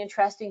was really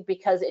interesting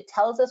because it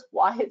tells us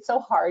why it's so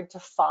hard to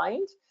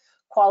find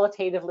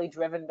qualitatively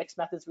driven mixed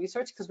methods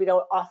research, because we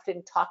don't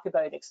often talk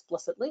about it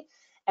explicitly.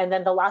 And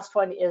then the last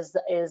one is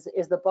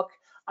the book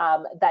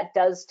that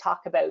does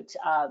talk about,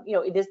 you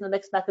know, it is in the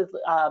mixed methods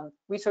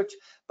research,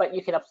 but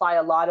you can apply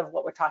a lot of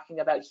what we're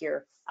talking about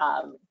here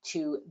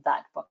to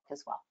that book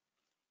as well.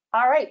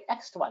 All right,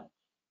 next one.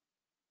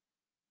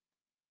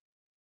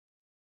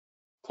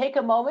 Take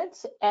a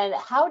moment, and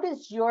how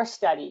does your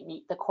study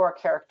meet the core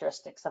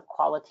characteristics of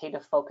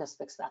qualitative focused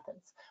mixed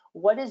methods?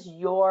 What is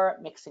your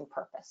mixing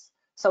purpose?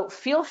 So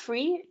feel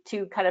free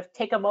to kind of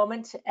take a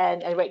moment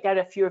and write down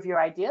a few of your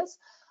ideas.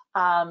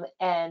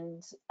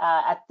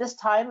 At this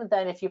time,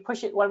 then if you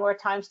push it one more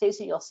time,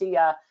 Stacy, you'll see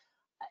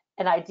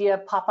an idea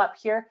pop up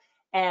here.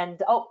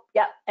 And oh,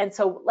 yeah, and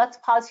so let's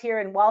pause here,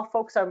 and while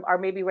folks are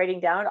maybe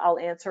writing down, I'll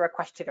answer a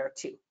question or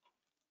two.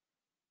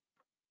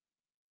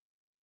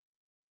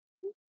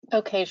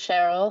 Okay,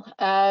 Cheryl.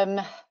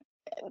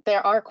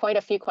 There are quite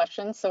a few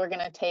questions, so we're going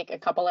to take a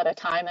couple at a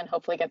time and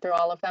hopefully get through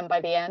all of them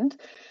by the end.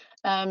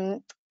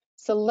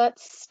 So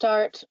let's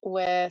start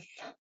with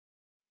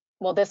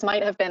Well, this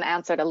might have been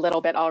answered a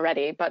little bit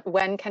already, but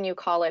when can you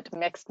call it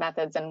mixed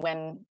methods and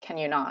when can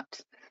you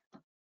not?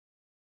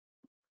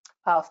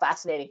 Oh,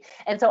 fascinating.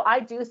 And so I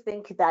do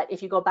think that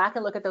if you go back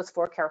and look at those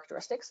 4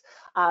 characteristics,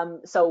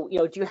 so,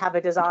 do you have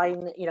a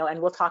design, and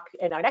we'll talk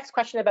in our next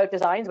question about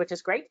designs, which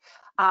is great.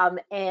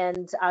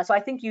 So I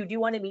think you do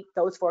want to meet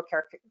those 4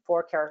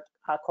 core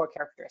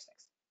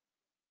characteristics.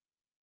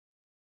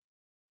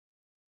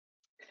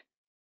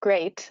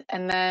 Great.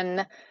 And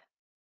then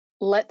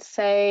let's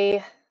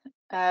say,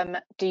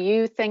 do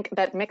you think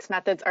that mixed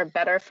methods are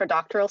better for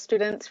doctoral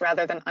students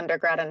rather than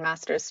undergrad and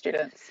master's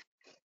students?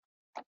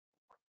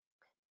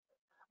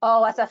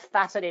 Oh, that's a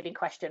fascinating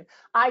question.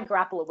 I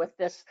grapple with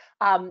this.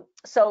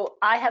 So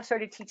I have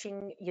started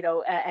teaching,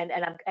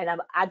 and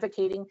I'm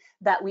advocating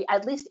that we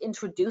at least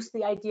introduce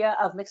the idea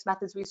of mixed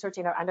methods research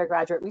in our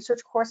undergraduate research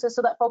courses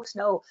so that folks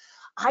know.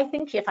 I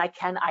think if I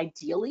can,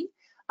 ideally,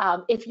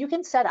 if you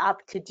can set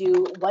up to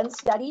do one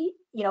study,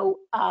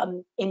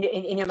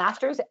 in your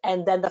master's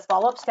and then the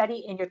follow-up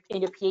study in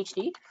your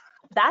PhD,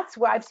 that's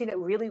where I've seen it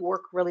really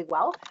work really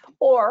well.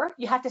 Or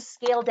you have to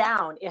scale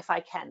down, if I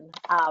can,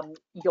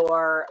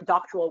 your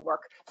doctoral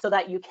work so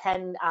that you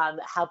can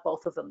have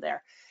both of them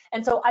there.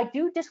 And so I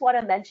do just want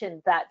to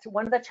mention that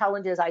one of the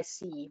challenges I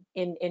see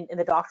in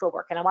the doctoral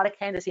work, and I'm on a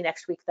candidacy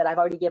next week that I've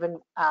already given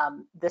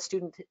the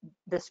student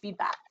this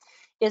feedback,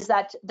 is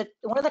that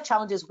one of the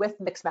challenges with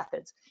mixed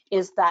methods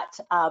is that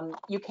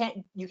you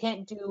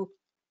can't do,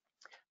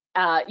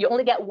 you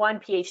only get one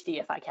PhD,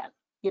 if I can.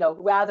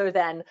 Rather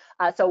than,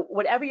 so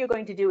whatever you're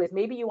going to do is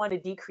maybe you want to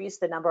decrease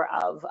the number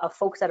of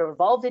folks that are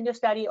involved in your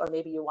study, or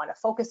maybe you want to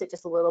focus it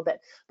just a little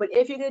bit. But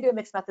if you're going to do a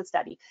mixed method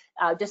study,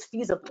 just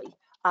feasibly.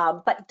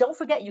 But don't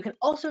forget, you can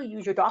also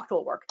use your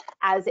doctoral work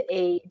as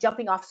a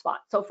jumping off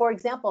spot. So for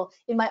example,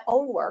 in my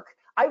own work,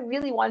 I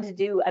really wanted to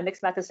do a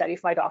mixed method study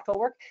for my doctoral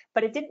work,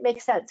 but it didn't make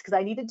sense because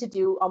I needed to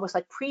do almost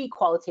like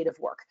pre-qualitative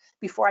work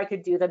before I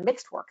could do the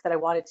mixed work that I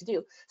wanted to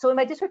do. So in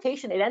my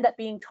dissertation, it ended up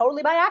being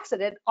totally by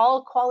accident,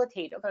 all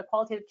qualitative, a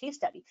qualitative case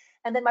study.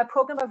 And then my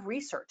program of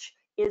research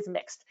is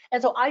mixed.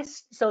 And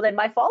so then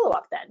my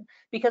follow-up then,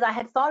 because I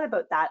had thought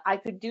about that, I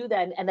could do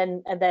then, and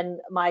then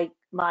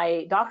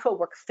my doctoral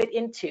work fit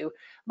into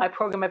my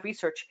program of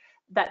research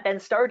that then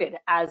started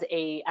as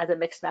a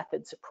mixed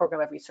methods program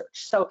of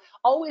research. So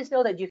always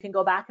know that you can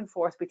go back and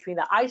forth between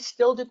that. I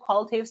still do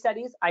qualitative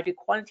studies, I do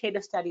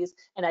quantitative studies,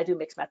 and I do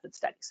mixed method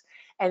studies.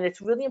 And it's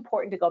really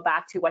important to go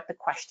back to what the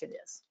question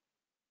is.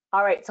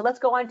 All right, so let's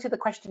go on to the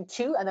question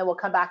 2, and then we'll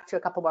come back to a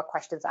couple more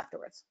questions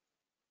afterwards.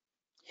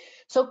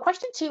 So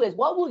question 2 is,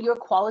 what will your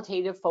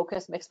qualitative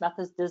focused mixed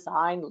methods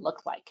design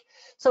look like?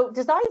 So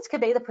designs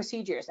convey the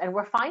procedures, and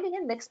we're finding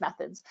in mixed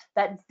methods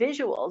that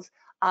visuals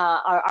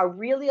are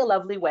really a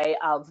lovely way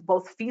of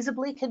both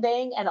feasibly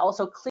conveying and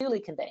also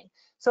clearly conveying.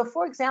 So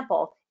for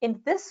example,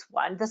 in this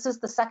one, this is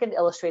the second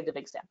illustrative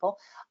example,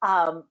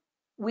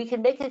 we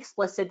can make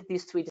explicit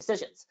these 3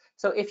 decisions.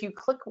 So if you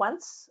click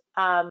once,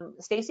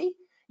 Stacy,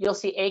 you'll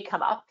see A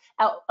come up.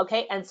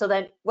 Okay, and so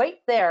then right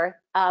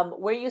there,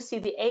 where you see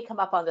the A come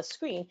up on the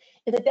screen,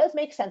 it does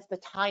make sense, the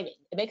timing.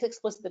 It makes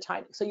explicit the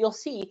timing. So you'll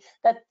see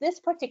that this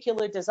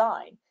particular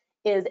design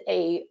is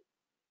a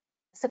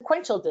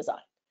sequential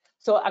design.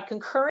 So a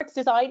concurrent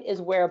design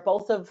is where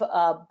both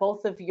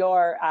of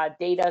your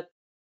data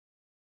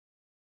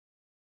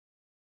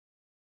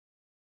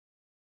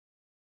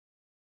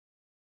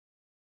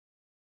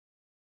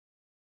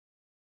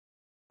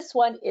This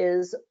one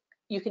is,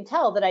 you can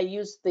tell that I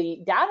used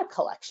the data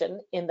collection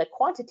in the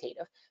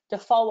quantitative to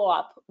follow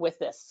up with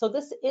this. So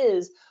this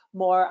is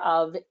more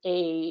of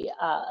a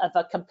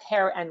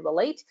compare and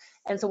relate.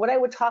 And so what I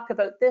would talk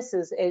about this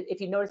is,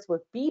 if you notice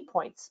with B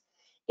points,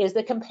 is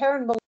the compare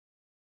and relate.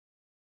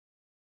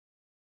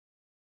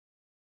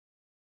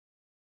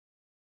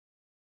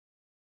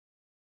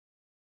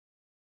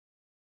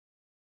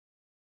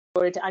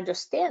 In order to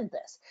understand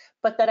this,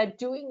 but that I'm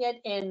doing it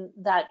in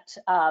that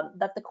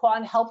the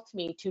quant helped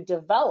me to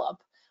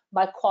develop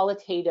my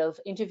qualitative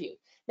interview.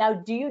 Now,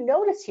 do you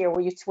notice here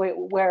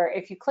where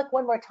if you click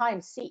one more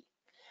time, see,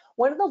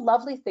 one of the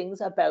lovely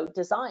things about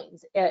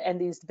designs and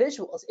these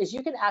visuals is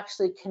you can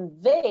actually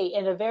convey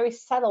in a very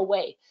subtle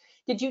way.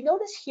 Did you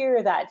notice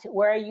here that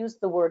where I use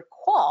the word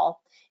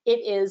qual, it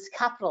is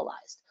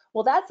capitalized?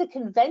 Well, that's a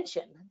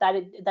convention that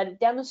it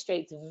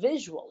demonstrates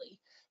visually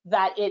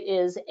that it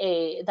is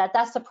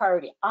that's the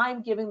priority.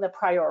 I'm giving the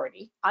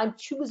priority. I'm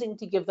choosing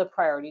to give the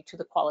priority to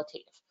the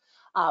qualitative,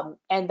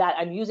 and that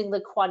I'm using the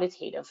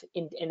quantitative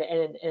in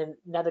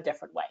another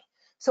different way.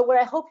 So what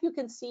I hope you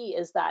can see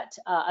is that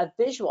a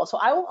visual. So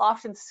I will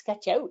often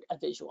sketch out a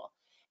visual,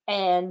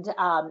 and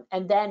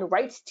then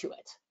write to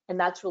it, and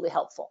that's really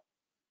helpful.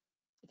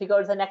 If you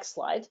go to the next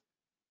slide.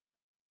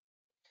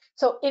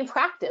 So in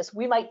practice,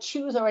 we might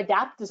choose or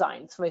adapt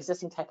designs from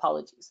existing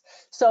typologies.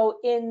 So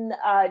in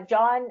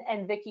John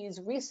and Vicky's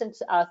recent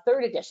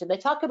third edition, they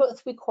talk about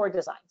 3 core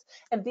designs,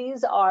 and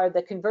these are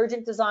the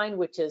convergent design,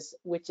 which is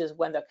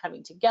when they're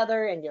coming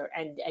together and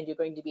you're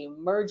going to be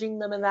merging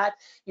them in that.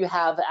 You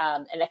have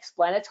an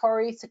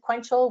explanatory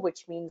sequential,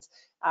 which means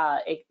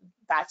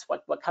that's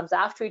what comes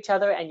after each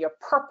other, and your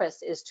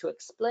purpose is to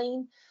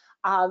explain.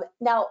 And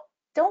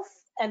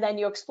then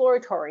your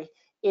exploratory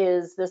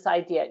is this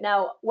idea.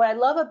 Now, what I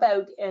love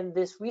about in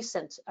this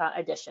recent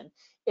edition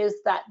is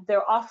that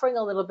they're offering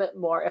a little bit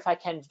more, if I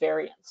can,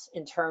 variance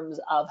in terms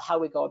of how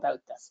we go about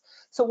this.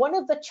 So one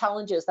of the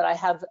challenges that I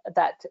have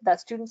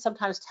that students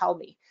sometimes tell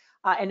me,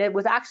 and it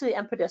was actually the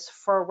impetus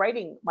for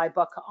writing my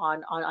book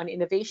on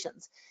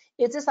innovations,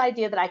 is this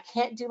idea that I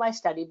can't do my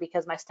study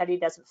because my study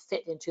doesn't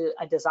fit into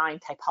a design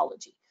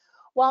typology.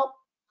 Well,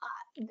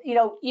 you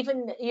know,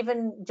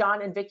 even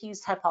John and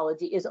Vicky's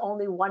typology is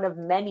only one of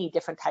many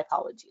different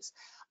typologies.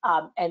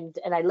 And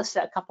I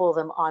listed a couple of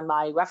them on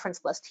my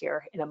reference list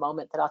here in a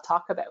moment that I'll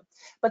talk about.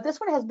 But this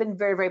one has been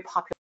very, very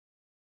popular.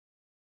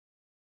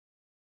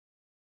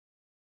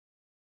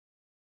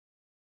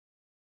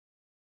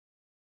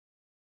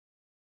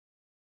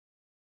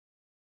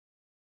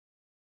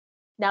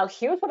 Now,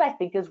 here's what I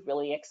think is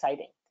really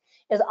exciting,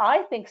 is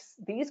I think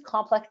these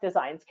complex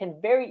designs can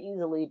very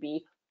easily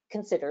be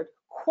considered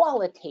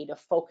qualitative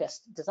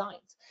focused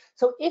designs.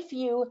 So if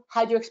you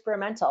had your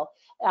experimental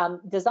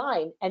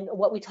design, and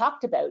what we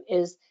talked about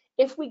is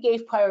if we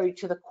gave priority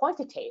to the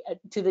quantitative,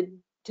 to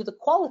the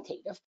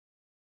qualitative,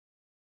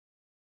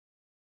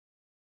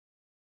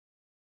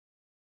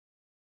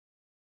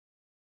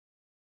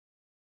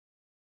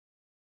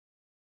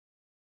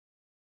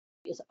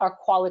 are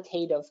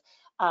qualitative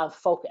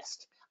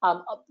focused.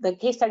 The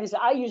case studies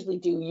that I usually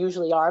do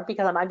usually are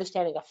because I'm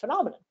understanding a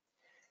phenomenon.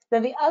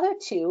 Then the other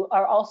 2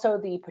 are also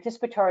the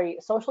participatory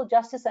social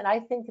justice, and I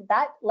think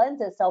that lends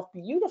itself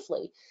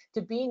beautifully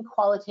to being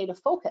qualitative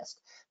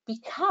focused,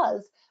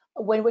 because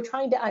when we're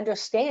trying to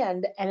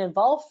understand and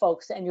involve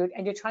folks and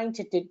you're trying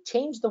to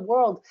change the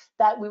world,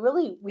 that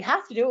we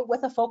have to do it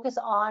with a focus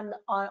on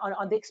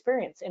the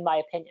experience, in my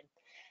opinion.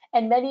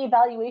 And many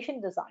evaluation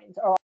designs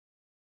are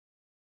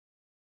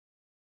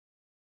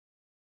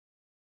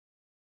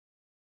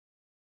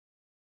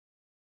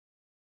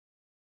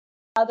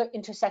other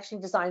intersection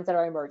designs that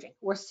are emerging.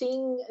 We're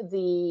seeing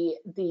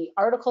the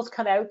articles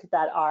come out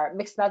that are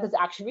mixed methods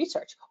action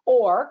research,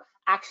 or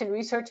action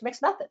research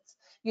mixed methods.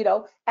 You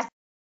know, and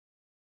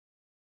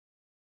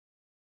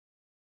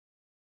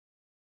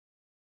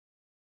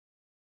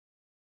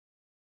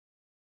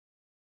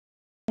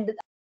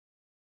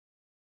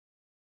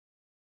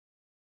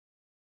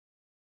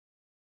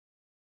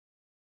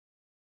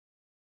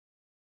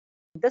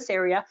this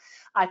area,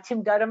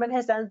 Tim Gutterman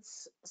has done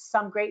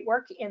some great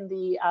work in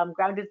the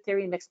grounded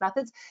theory and mixed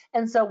methods.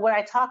 And so what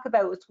I talk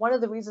about, it's one of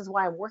the reasons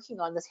why I'm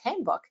working on this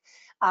handbook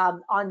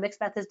on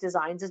mixed methods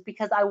designs, is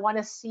because I want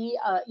to see,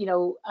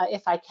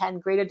 if I can,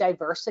 greater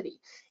diversity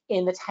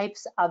in the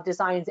types of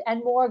designs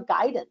and more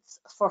guidance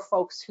for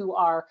folks who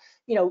are,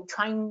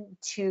 trying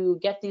to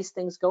get these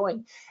things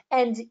going.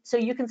 And so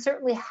you can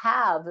certainly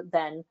have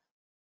then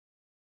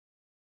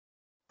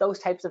those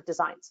types of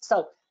designs.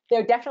 So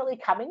they're definitely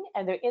coming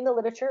and they're in the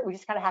literature. We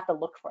just kind of have to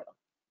look for them.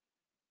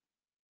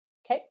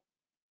 Okay.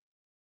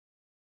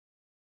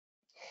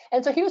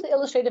 And so here's the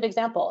illustrative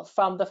example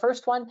from the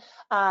first one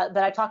that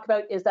I talked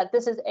about, is that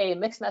this is a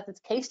mixed methods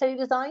case study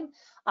design.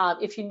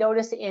 If you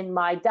notice in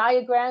my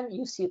diagram,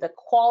 you see the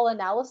qual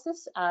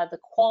analysis. The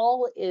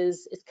qual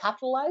is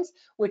capitalized,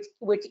 which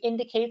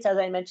indicates, as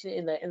I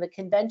mentioned in the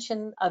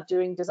convention of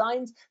doing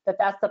designs, that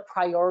that's the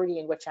priority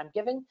in which I'm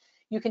giving.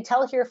 You can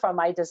tell here from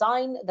my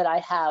design that I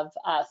have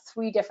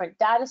 3 different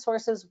data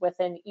sources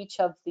within each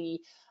of the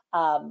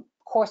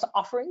course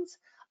offerings.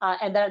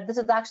 And then this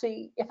is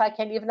actually, if I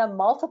can, even a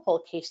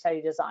multiple case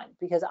study design,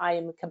 because I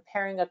am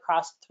comparing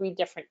across 3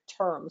 different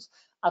terms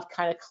of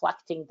kind of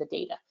collecting the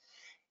data.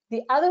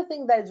 The other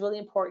thing that is really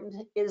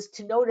important is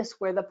to notice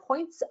where the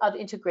points of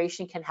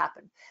integration can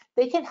happen.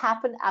 They can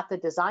happen at the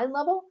design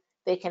level.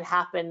 They can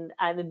happen,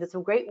 and there's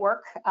some great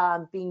work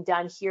being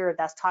done here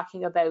that's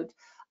talking about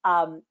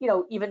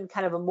even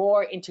kind of a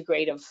more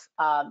integrative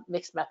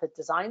mixed method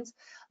designs.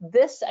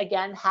 This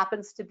again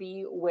happens to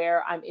be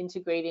where I'm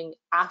integrating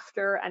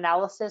after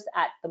analysis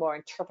at the more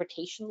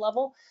interpretation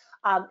level.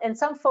 And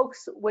some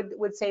folks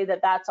would say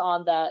that that's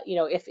on the,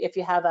 if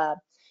you have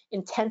a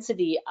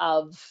intensity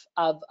of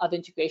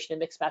integration in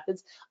mixed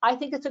methods, I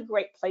think it's a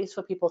great place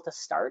for people to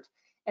start.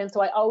 And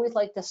so I always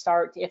like to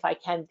start, if I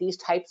can, these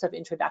types of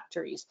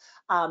introductories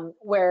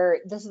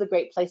where this is a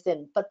great place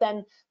in. But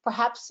then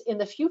perhaps in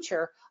the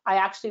future, I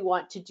actually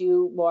want to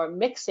do more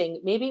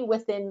mixing, maybe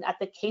at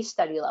the case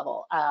study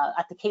level,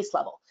 at the case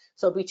level.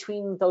 So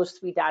between those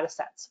 3 data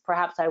sets,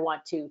 perhaps I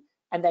want to,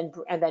 and then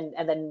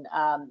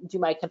do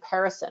my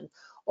comparison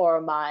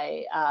or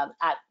my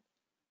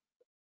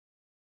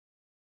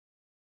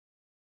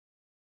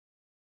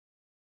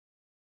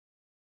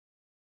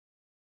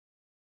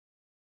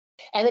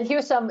And then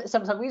here's some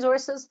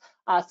resources.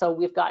 So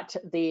we've got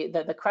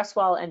the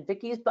Creswell and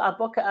Vicky's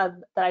book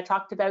that I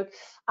talked about.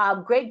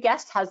 Greg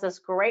Guest has this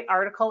great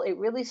article. It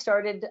really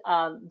started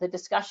the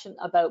discussion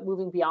about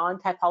moving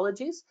beyond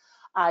typologies.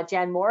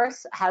 Jan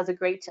Morris has a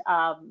great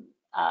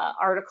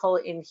article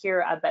in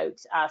here about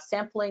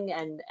sampling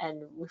and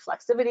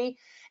reflexivity.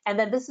 And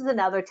then this is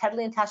another,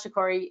 Tedley and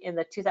Tashikori in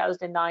the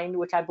 2009,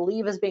 which I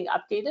believe is being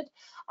updated.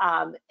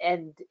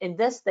 And in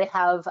this, they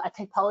have a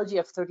typology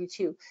of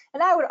 32.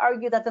 And I would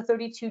argue that the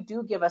 32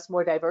 do give us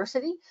more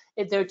diversity.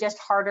 They're just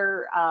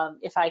harder,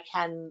 if I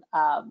can,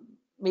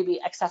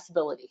 maybe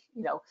accessibility,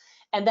 you know.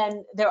 And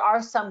then there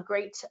are some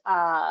great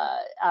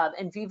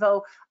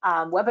NVivo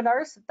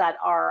webinars that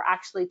are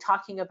actually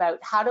talking about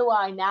how do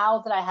I, now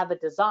that I have a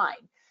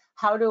design,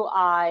 how do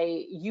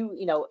I,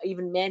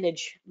 even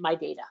manage my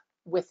data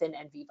within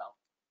NVivo.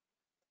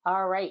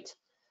 All right,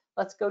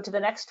 let's go to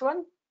the next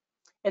one.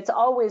 It's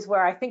always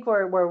where I think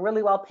we're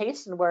really well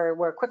paced and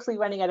we're quickly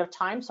running out of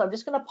time. So I'm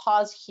just going to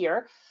pause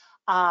here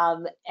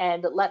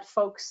and let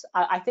folks,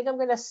 I think I'm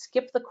going to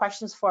skip the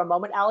questions for a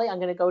moment, Ali. I'm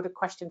going to go to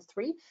question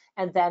 3,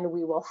 and then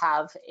we will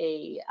have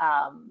a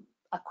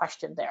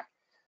question there.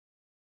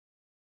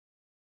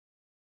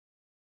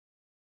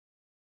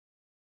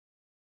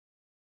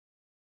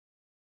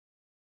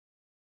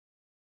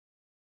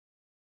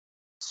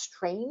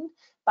 Strain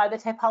by the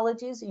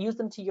typologies, use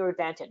them to your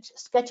advantage.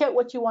 Sketch out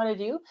what you want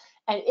to do,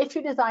 and if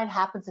your design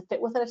happens to fit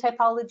within a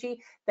typology,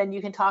 then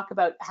you can talk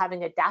about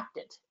having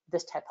adapted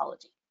this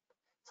typology.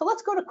 So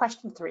let's go to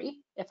question 3,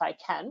 if I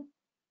can.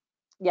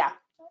 Yeah.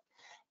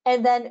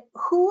 And then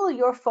who will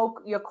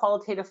your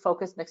qualitative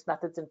focused mixed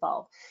methods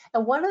involve?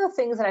 And one of the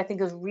things that I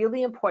think is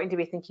really important to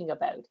be thinking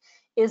about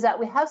is that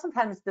we have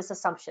sometimes this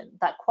assumption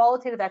that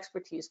qualitative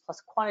expertise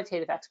plus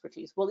quantitative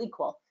expertise will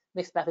equal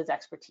mixed methods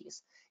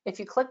expertise. If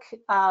you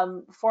click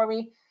for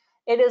me,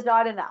 it is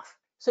not enough.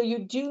 So you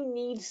do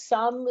need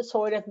some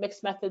sort of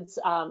mixed methods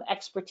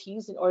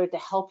expertise in order to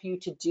help you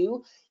to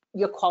do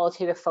your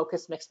qualitative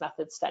focused mixed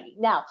methods study.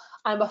 Now,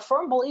 I'm a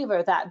firm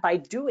believer that by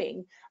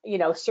doing,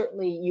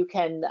 certainly you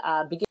can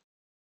begin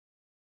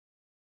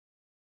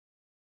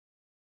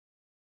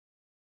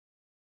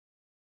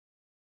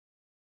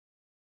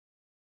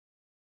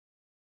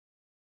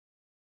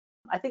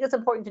I think it's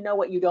important to know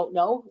what you don't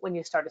know when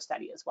you start a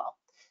study as well.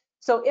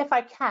 So if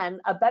I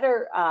can, a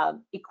better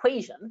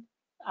equation,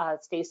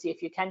 Stacy,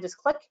 if you can just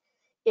click,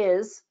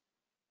 is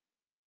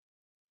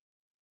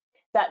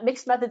that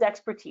mixed methods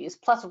expertise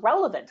plus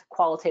relevant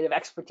qualitative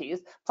expertise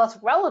plus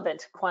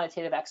relevant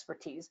quantitative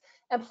expertise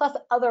and plus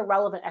other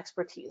relevant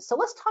expertise. So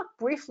let's talk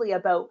briefly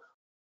about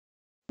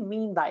what I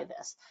mean by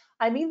this.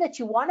 I mean that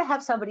you want to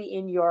have somebody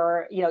in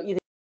your, either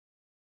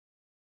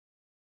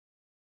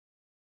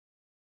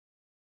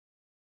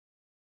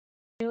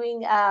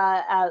doing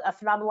a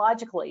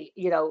phenomenologically,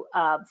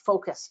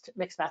 focused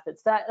mixed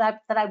methods,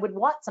 that I would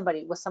want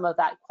somebody with some of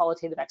that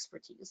qualitative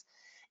expertise.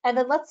 And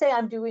then let's say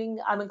I'm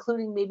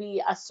including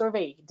maybe a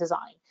survey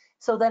design.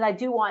 So then I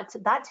do want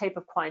that type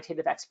of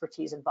quantitative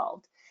expertise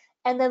involved.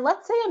 And then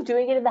let's say I'm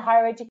doing it in the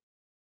higher education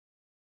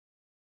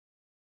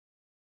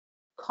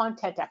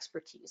content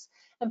expertise.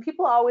 And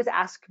people always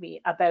ask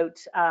me about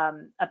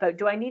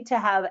do I need to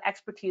have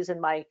expertise in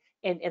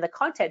the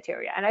content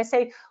area? And I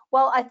say,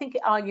 well, I think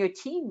on your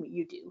team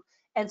you do.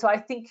 And so I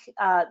think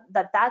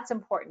that's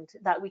important,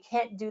 that we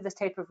can't do this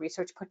type of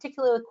research,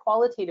 particularly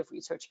qualitative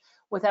research,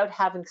 without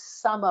having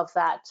some of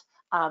that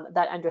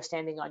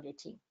understanding on your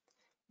team.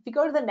 If you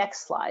go to the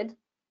next slide,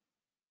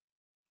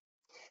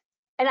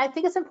 and I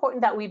think it's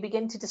important that we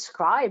begin to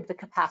describe the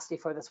capacity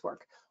for this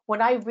work.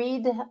 When I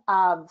read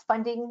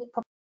funding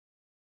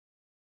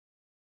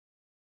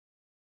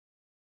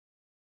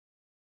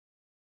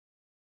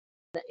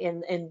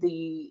in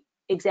the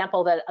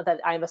example that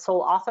I'm a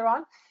sole author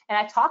on, and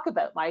I talk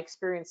about my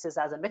experiences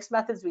as a mixed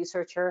methods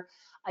researcher,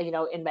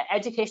 in my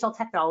educational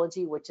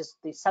technology, which is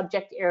the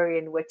subject area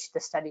in which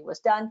the study was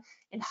done,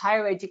 in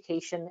higher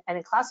education, and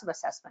in classroom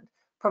assessment,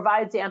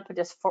 provides the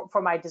impetus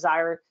for my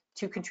desire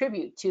to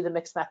contribute to the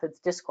mixed methods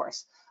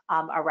discourse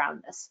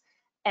around this.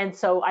 And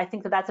so I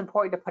think that that's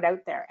important to put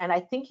out there. And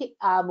I think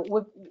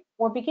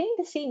we're beginning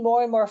to see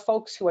more and more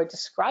folks who are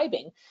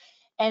describing,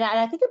 and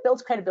I think it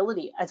builds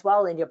credibility as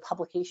well in your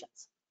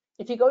publications.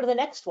 If you go to the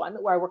next one,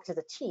 where I worked as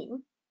a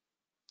team,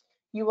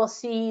 you will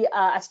see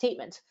a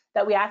statement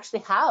that we actually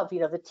have,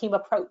 the team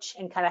approach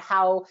and kind of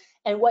how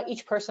and what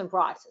each person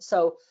brought.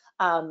 So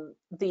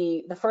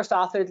the first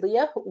author,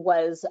 Leah,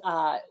 was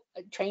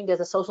trained as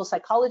a social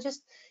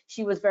psychologist.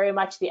 She was very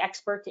much the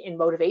expert in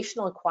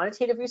motivational and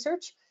quantitative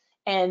research.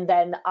 And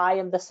then I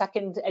am the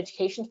second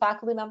education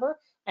faculty member,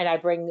 and I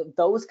bring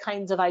those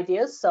kinds of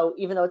ideas. So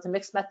even though it's a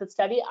mixed method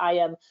study,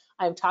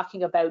 I'm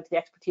talking about the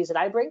expertise that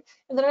I bring.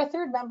 And then our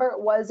third member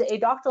was a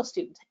doctoral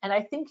student. And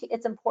I think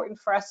it's important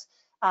for us,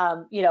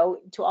 to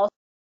also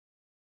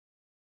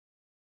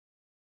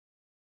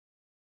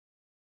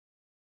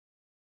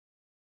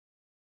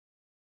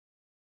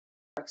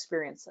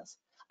experiences.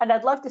 And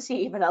I'd love to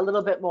see even a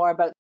little bit more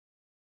about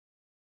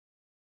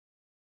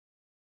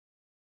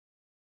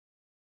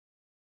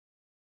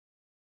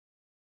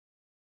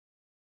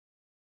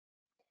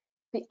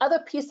The other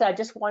piece that I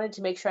just wanted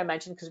to make sure I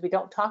mentioned, because we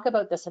don't talk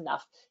about this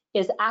enough,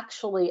 is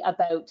actually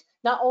about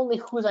not only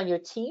who's on your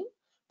team,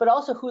 but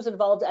also who's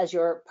involved as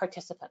your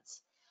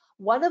participants.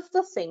 One of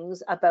the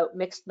things about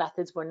mixed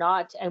methods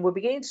and we're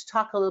beginning to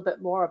talk a little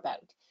bit more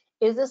about,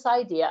 is this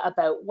idea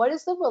about what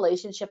is the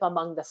relationship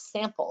among the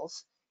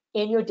samples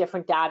in your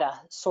different data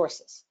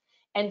sources.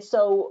 And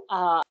so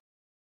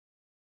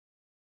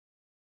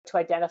to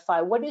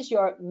identify what is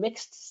your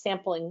mixed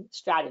sampling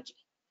strategy.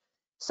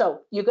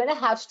 So you're going to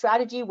have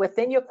strategy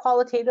within your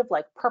qualitative,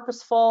 like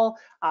purposeful,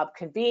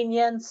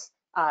 convenience,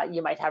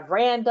 you might have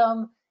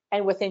random,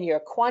 and within your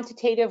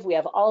quantitative, we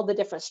have all the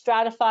different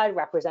stratified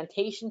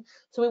representation.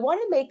 So we want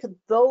to make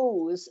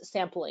those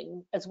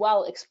sampling as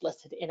well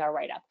explicit in our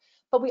write-up.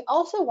 But we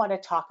also want to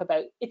talk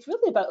about, it's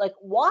really about like,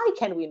 why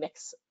can we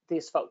mix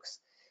these folks?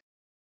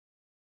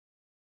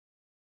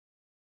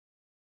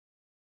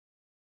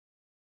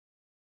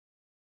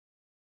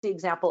 The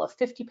example of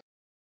 50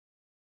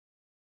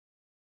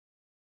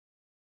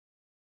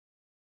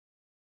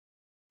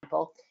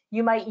 people,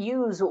 you might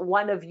use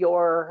one of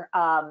your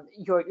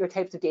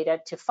types of data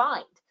to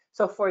find.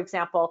 So for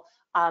example,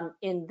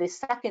 in the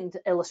second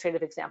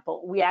illustrative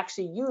example, we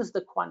actually use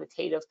the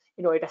quantitative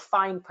in order to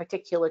find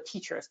particular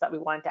teachers that we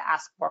wanted to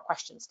ask more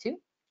questions to.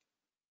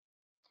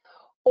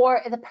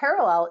 Or the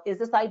parallel is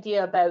this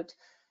idea about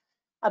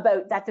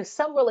that there's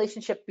some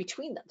relationship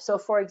between them. So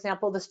for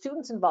example, the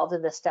students involved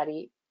in this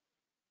study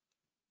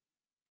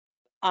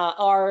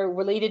are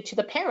related to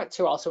the parents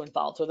who are also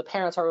involved, or the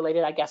parents are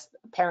related, I guess,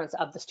 parents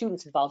of the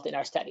students involved in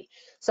our study.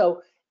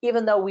 So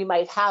even though we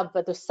might have,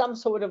 but there's some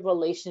sort of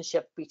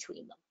relationship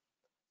between them.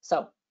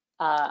 So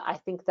I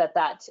think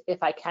that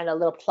if I can, a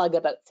little plug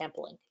about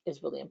sampling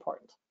is really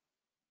important.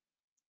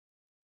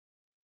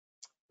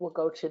 We'll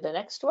go to the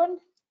next one.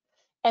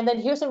 And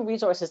then here's some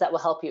resources that will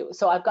help you.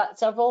 So I've got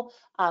several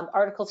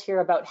articles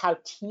here about how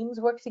teams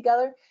work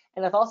together.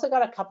 And I've also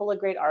got a couple of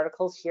great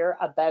articles here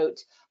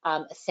about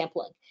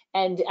sampling.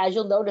 And as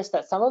you'll notice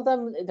that some of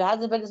them, there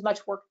hasn't been as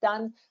much work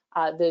done.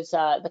 There's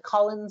the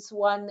Collins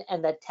one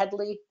and the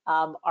Tedley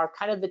are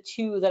kind of the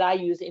two that I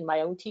use in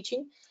my own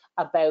teaching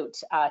about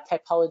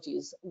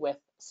typologies with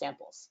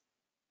samples.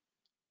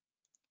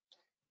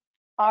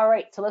 All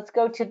right, so let's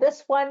go to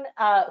this one.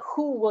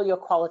 Who will your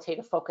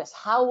qualitative focus?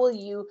 How will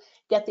you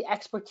get the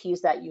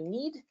expertise that you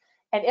need?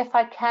 And if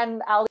I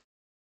can, Ali.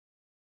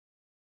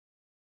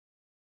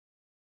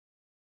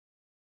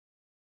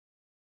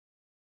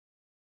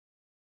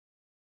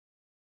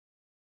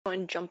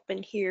 And jump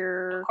in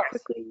here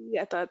quickly.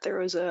 I thought there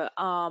was a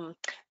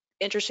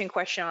interesting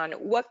question on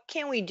what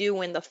can we do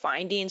when the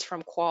findings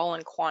from qual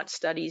and quant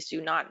studies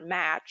do not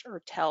match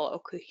or tell a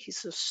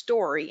cohesive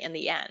story in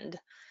the end.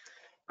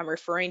 I'm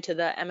referring to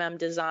the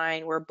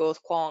design where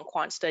both qual and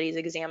quant studies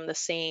examine the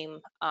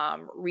same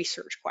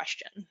research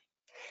question.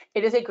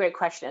 It is a great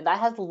question, and that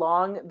has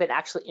long been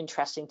actually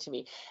interesting to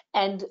me.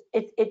 And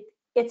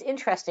it's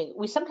interesting.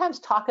 We sometimes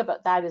talk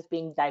about that as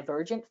being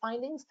divergent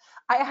findings.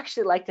 I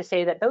actually like to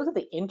say that those are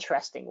the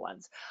interesting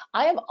ones.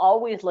 I am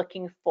always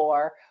looking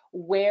for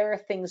where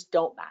things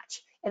don't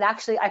match. And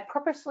actually, I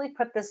purposely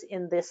put this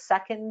in this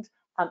second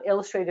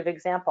illustrative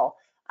example.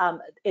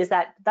 Is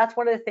that's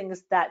one of the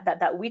things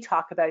that we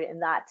talk about in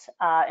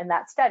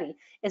that study,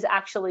 is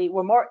actually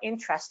we're more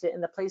interested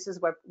in the places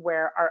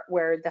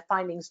where the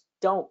findings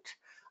don't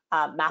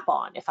map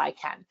on, if I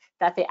can,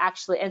 that they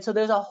actually, and so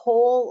there's a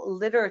whole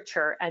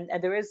literature and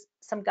there is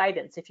some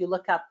guidance if you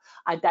look up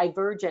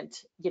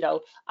divergent,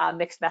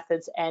 mixed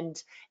methods,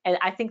 and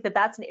I think that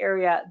that's an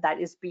area that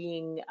is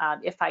being,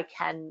 if I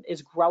can,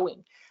 is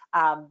growing,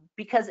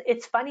 because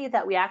it's funny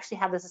that we actually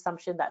have this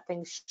assumption that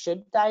things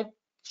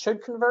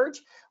should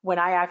converge, when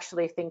I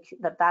actually think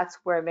that that's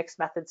where mixed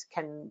methods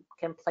can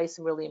play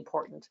some really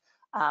important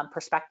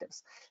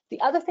perspectives. The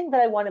other thing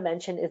that I want to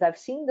mention is I've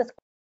seen this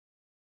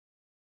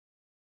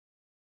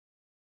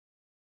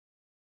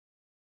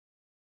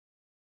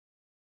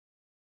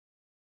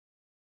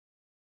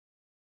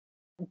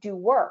do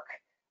work.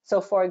 So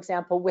for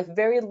example, with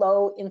very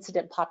low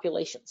incident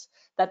populations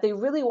that they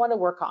really want to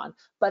work on,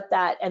 but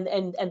that and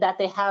that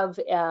they have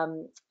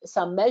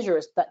some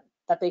measures that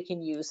they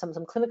can use, some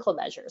clinical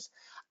measures,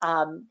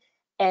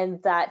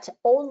 and that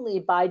only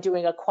by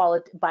doing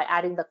by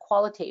adding the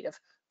qualitative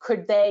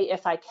could they,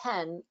 if I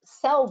can,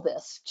 sell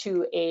this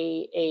to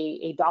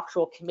a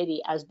doctoral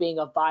committee as being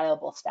a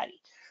viable study.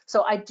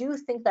 So I do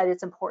think that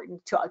it's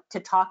important to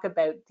talk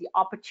about the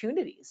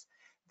opportunities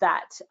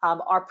that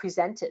are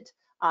presented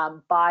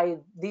by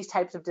these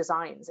types of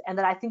designs, and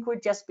that I think we're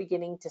just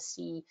beginning to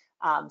see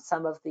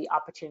some of the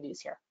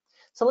opportunities here.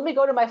 So let me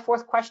go to my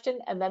fourth question,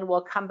 and then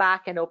we'll come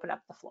back and open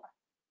up the floor.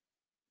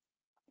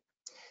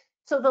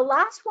 So the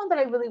last one that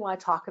I really want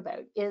to talk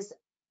about is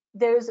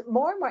there's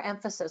more and more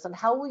emphasis on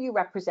how will you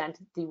represent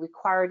the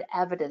required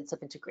evidence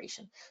of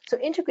integration. So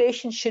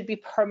integration should be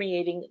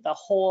permeating the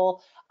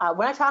whole,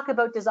 when I talk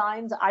about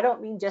designs, I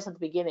don't mean just at the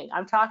beginning.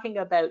 I'm talking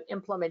about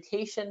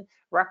implementation,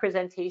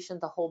 representation,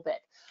 the whole bit.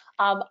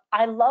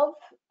 I love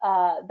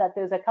that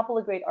there's a couple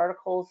of great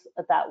articles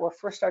that were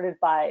first started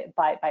by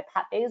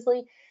Pat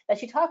Baisley, that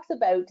she talks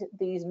about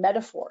these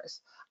metaphors,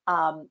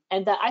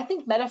 and that I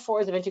think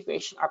metaphors of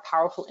integration are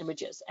powerful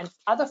images, and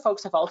other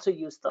folks have also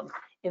used them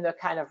in their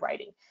kind of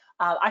writing.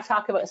 I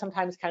talk about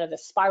sometimes kind of the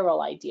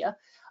spiral idea,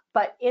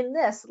 but in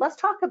this, let's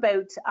talk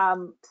about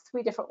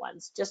 3 different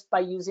ones just by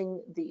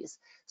using these.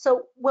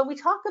 So when we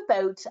talk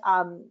about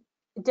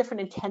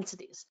different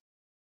intensities,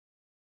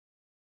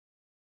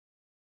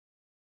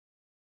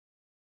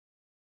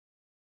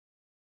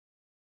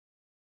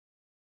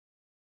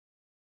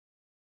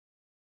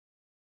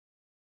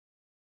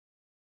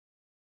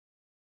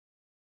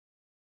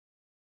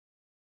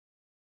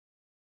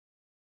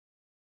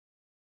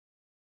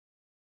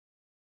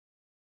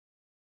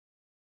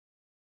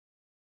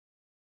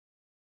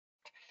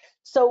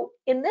 so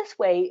in this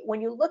way,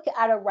 when you look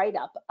at a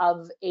write-up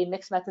of a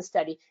mixed method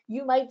study,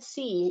 you might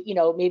see,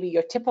 maybe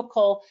your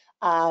typical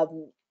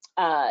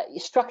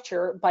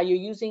structure by you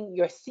using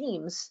your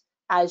themes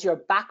as your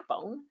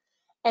backbone.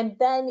 And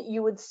then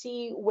you would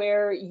see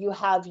where you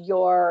have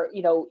your,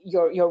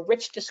 your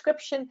rich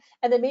description,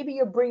 and then maybe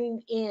you're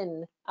bringing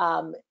in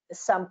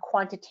some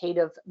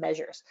quantitative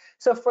measures.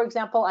 So for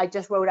example, I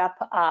just wrote up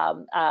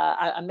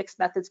a mixed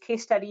methods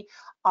case study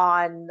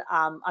on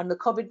the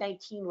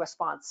COVID-19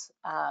 response,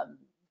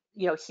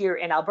 here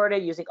in Alberta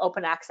using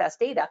open access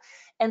data.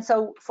 And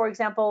so, for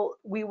example,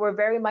 we were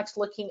very much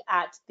looking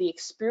at the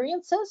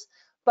experiences,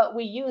 but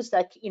we used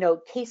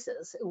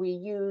cases. We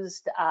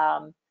used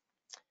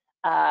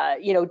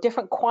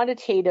different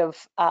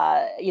quantitative,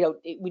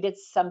 we did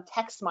some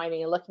text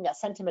mining and looking at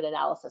sentiment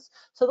analysis.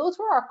 So those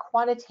were our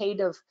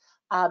quantitative,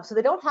 so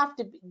they don't have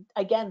to be,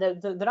 again,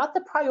 they're not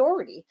the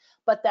priority,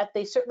 but that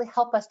they certainly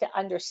help us to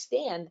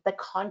understand the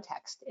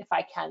context, if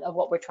I can, of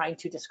what we're trying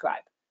to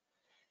describe.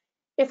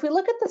 If we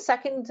look at the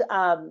second,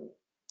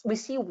 we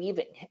see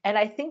weaving. And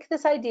I think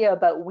this idea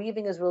about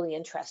weaving is really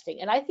interesting.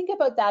 And I think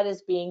about that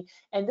as being,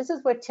 and this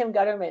is what Tim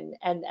Gutterman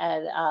and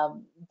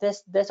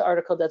this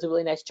article does a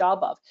really nice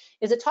job of,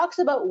 is it talks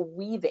about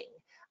weaving,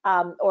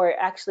 or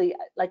actually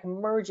like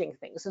merging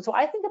things. And so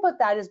I think about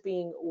that as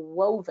being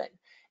woven.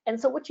 And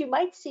so what you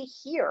might see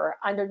here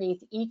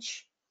underneath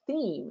each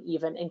theme,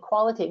 even in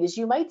qualitative, is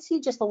you might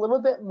see just a little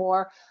bit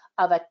more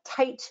of a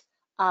tight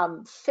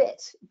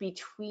fit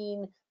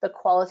between the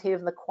qualitative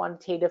and the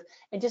quantitative,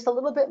 and just a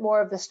little bit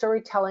more of the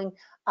storytelling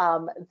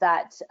or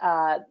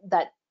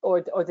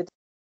the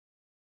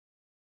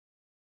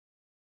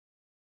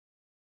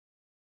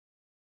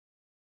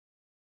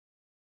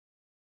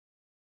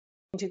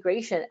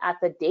integration at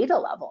the data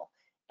level.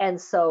 And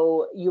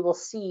so you will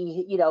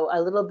see,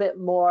 a little bit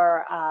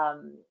more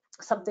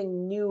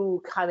something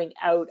new coming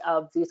out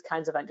of these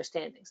kinds of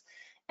understandings.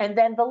 And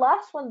then the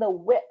last one, the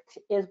whipped,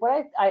 is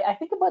what I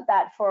think about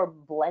that for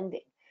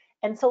blending.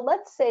 And so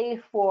let's say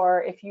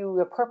if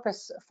your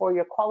purpose for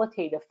your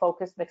qualitative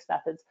focused mixed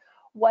methods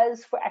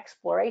was for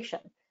exploration,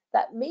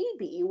 that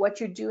maybe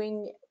what you're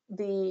doing,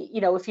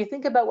 if you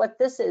think about what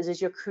this is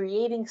you're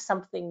creating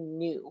something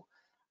new.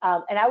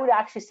 And I would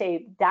actually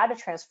say data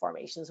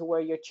transformations,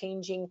 where you're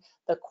changing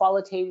the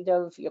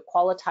qualitative, you're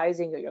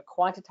qualitizing or you're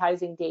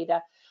quantitizing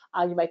data.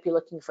 You might be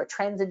looking for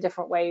trends in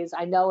different ways.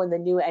 I know in the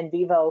new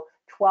NVivo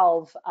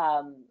 12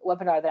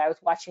 webinar that I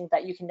was watching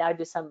that you can now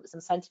do some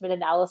sentiment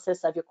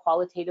analysis of your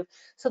qualitative.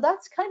 So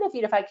that's kind of,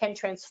 if I can,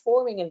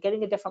 transforming and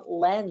getting a different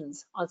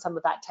lens on some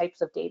of that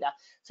types of data.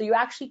 So you're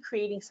actually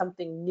creating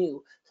something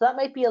new. So that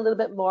might be a little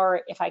bit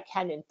more, if I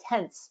can,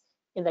 intense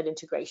in that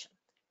integration.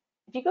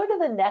 If you go to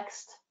the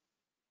next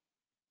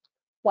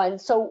one,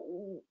 so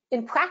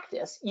in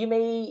practice, you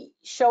may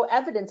show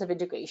evidence of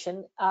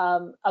integration,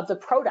 of the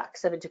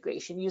products of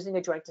integration using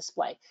a joint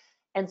display.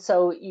 And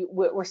so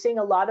we're seeing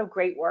a lot of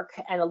great work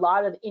and a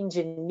lot of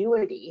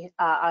ingenuity,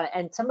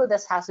 and some of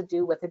this has to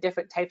do with the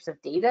different types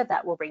of data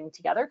that we're bringing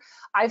together.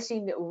 I've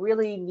seen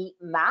really neat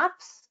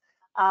maps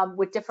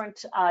with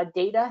different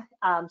data.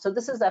 So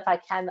this is, if I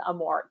can, a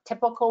more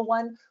typical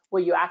one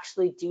where you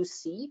actually do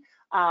see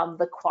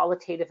the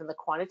qualitative and the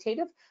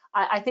quantitative.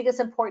 I think it's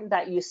important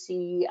that you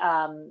see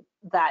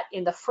that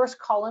in the first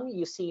column,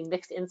 you see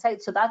mixed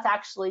insights. So that's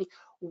actually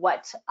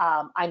what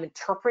I'm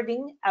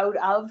interpreting out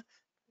of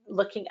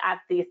looking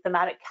at the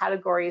thematic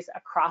categories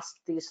across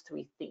these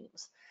 3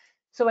 themes.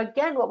 So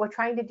again, what we're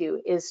trying to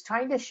do is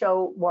trying to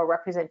show more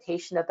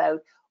representation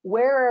about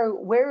where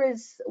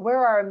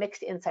are our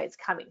mixed insights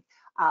coming,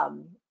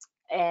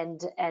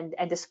 and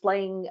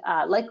displaying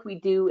like we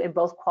do in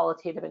both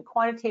qualitative and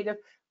quantitative,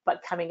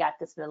 but coming at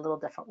this in a little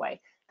different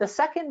way. The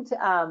second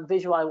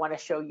visual I want to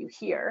show you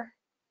here,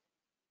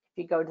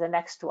 if you go to the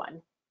next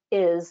one,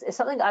 is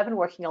something I've been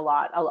working a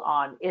lot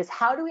on, is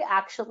how do we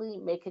actually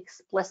make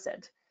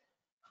explicit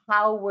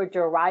how we're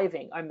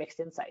deriving our mixed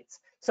insights.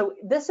 So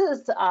this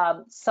is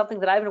something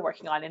that I've been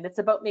working on, and it's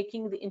about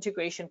making the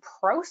integration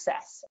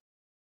process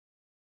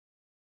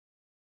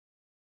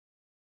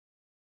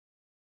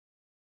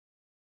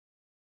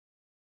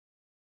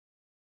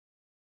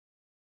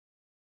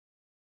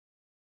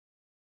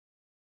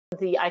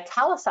the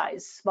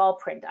italicized small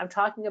print. I'm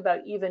talking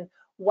about even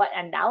what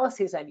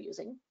analyses I'm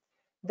using.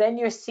 Then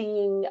you're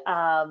seeing,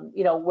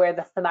 where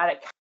the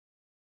thematic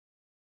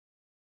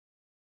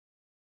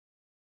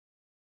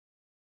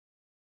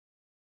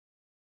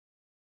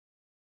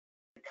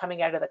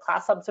coming out of the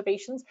class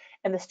observations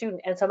and the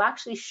student. And so I'm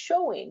actually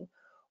showing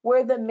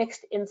where the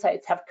mixed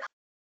insights have come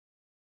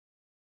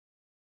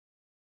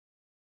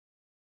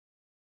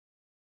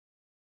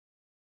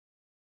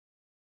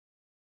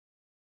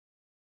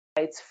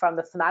from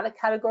the thematic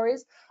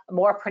categories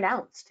more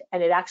pronounced,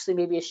 and it actually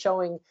maybe is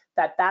showing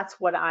that that's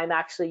what I'm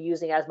actually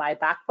using as my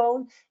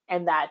backbone,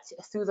 and that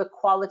through the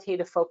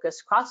qualitative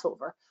focused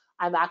crossover,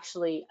 I'm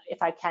actually,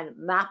 if I can,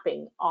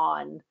 mapping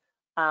on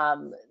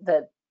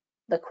the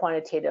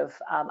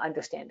quantitative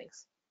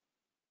understandings.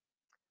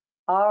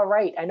 All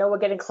right, I know we're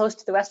getting close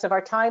to the rest of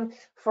our time.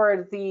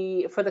 For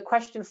the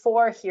question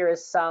 4, here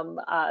is some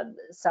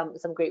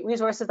great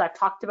resources. I've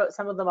talked about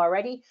some of them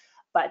already,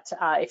 but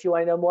if you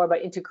want to know more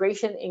about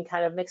integration in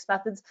kind of mixed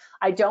methods,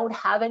 I don't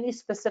have any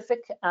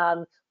specific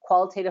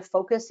qualitative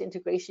focused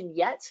integration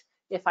yet,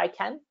 if I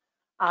can.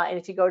 And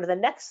if you go to the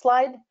next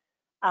slide,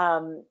 I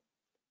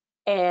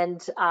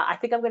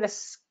think I'm going to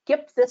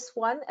skip this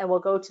one and we'll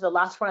go to the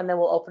last one, and then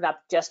we'll open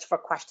up just for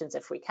questions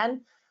if we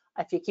can.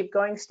 If you keep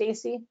going,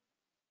 Stacy.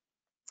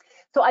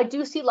 So I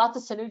do see lots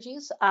of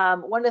synergies.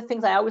 One of the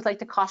things I always like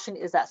to caution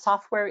is that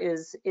software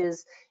is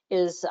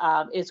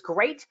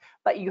great,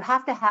 but you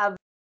have to have.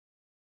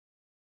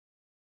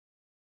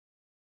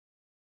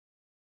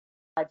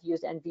 I've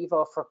used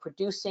NVivo for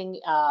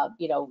producing,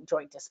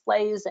 joint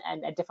displays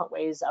and different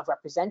ways of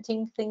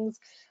representing things.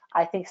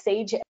 I think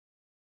Sage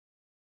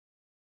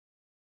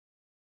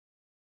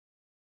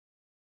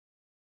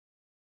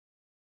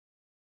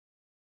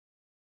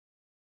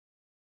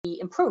be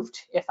improved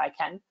if I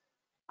can.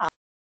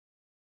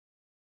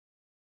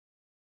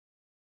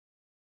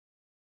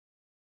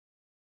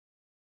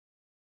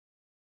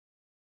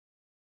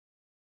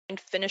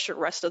 Finish the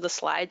rest of the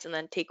slides and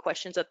then take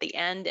questions at the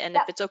end. And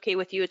Yeah. if it's okay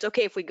with you, it's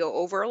okay if we go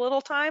over a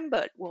little time,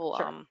 but we'll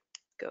Sure.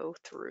 go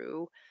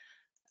through.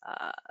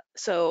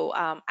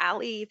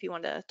 Ali, if you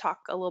want to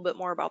talk a little bit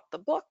more about the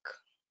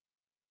book.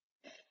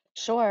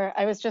 Sure.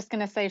 I was just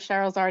going to say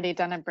Cheryl's already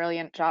done a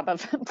brilliant job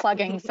of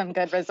plugging some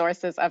good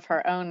resources of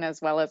her own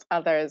as well as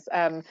others.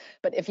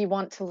 But if you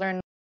want to learn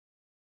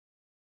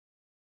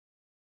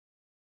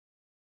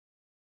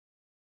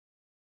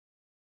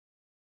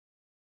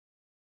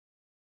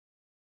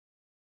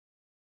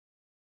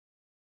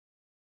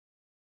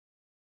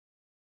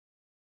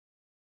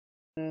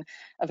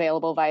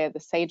available via the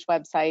Sage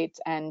website,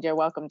 and you're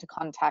welcome to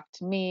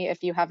contact me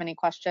if you have any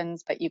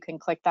questions, but you can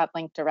click that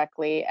link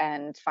directly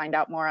and find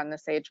out more on the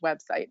Sage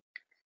website.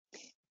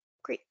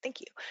 Great, thank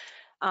you.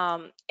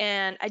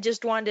 And I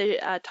just wanted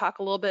to talk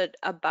a little bit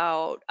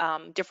about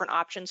different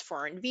options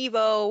for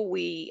NVivo.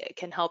 We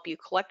can help you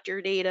collect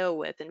your data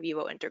with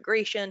NVivo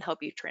integration,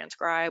 help you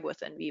transcribe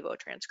with NVivo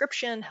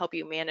transcription, help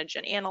you manage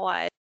and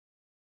analyze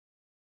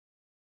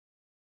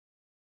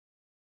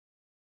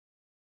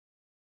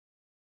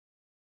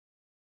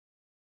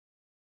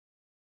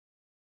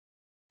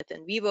with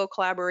NVivo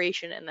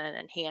collaboration, and then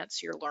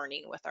enhance your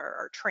learning with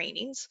our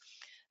trainings.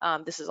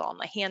 This is all in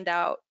the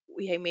handout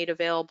we made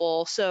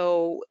available.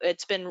 So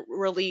it's been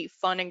really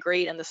fun and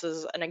great. And this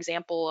is an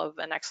example of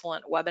an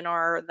excellent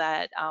webinar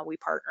that we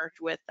partnered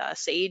with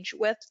Sage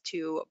with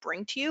to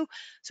bring to you.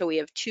 So we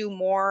have 2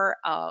 more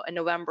in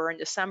November and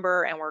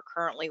December, and we're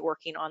currently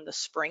working on the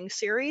spring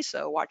series.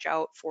 So watch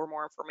out for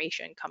more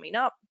information coming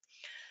up.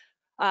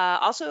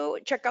 Also,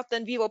 check out the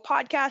NVivo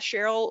podcast.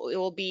 Cheryl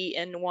will be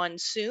in one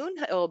soon.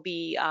 It will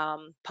be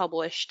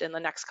published in the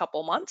next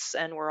couple months,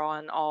 and we're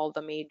on all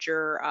the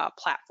major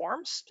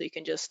platforms. So you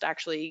can just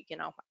actually,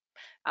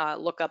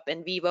 look up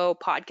NVivo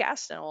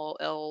podcast,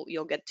 and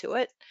you'll get to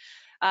it.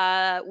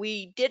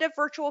 We did a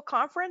virtual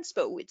conference,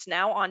 but it's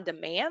now on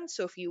demand.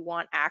 So if you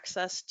want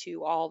access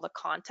to all the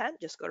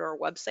content, just go to our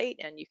website,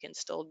 and you can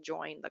still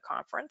join the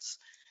conference.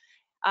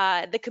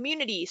 The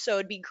community. So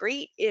it'd be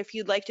great if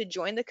you'd like to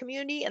join the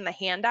community. In the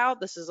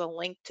handout, this is a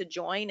link to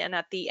join. And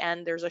at the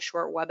end, there's a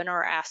short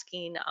webinar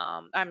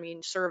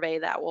survey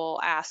that will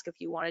ask if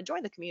you want to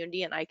join the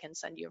community, and I can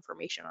send you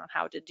information on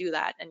how to do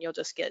that. And you'll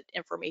just get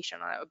information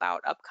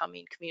about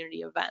upcoming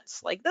community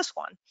events like this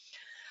one.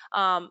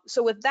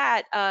 So with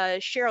that,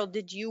 Cheryl,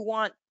 did you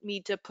want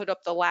me to put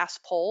up the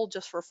last poll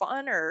just for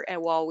fun,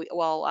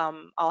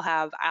 I'll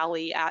have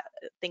Ali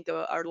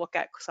look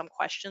at some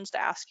questions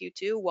to ask you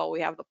too while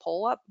we have the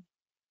poll up?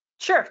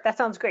 Sure, that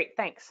sounds great.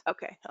 Thanks.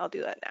 Okay, I'll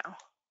do that now.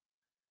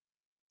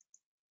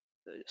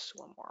 So just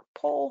one more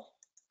poll.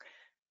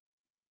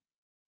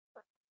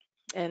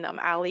 And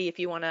Ali, if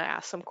you want to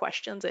ask some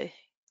questions.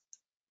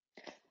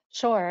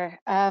 Sure.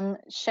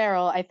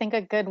 Cheryl, I think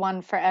a good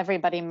one for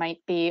everybody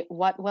might be,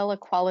 what will a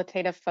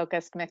qualitative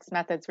focused mixed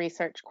methods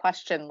research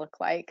question look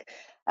like?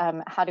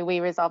 How do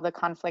we resolve the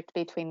conflict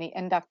between the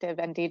inductive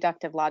and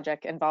deductive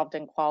logic involved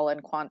in qual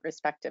and quant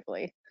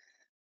respectively?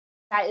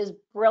 That is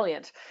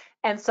brilliant.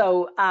 And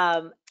so,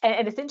 and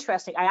it's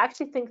interesting. I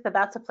actually think that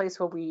that's a place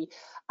where we,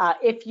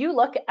 if you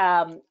look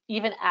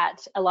even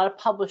at a lot of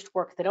published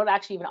work, they don't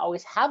actually even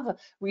always have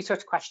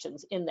research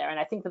questions in there. And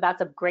I think that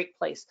that's a great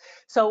place.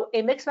 So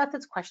a mixed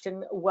methods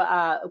question,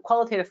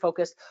 qualitative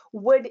focus,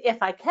 would,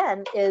 if I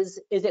can, is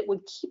it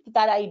would keep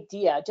that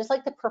idea, just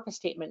like the purpose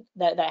statement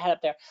that I had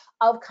up there,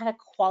 of kind of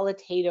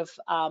qualitative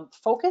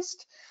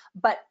focused,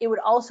 but it would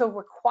also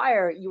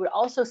require, you would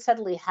also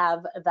steadily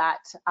have that,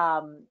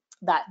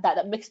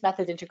 that mixed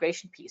methods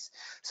integration piece.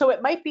 So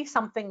it might be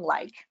something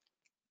like,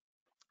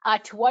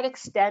 to what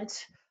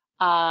extent,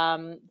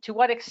 you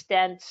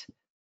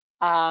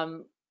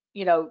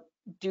know,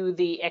 do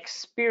the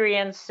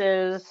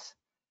experiences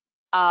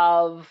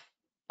of,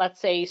 let's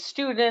say,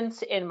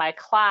 students in my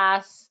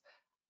class,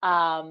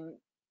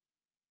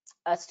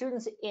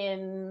 students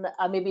in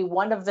maybe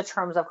one of the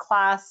terms of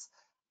class,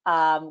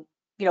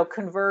 you know,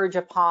 converge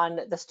upon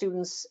the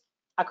students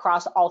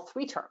across all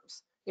 3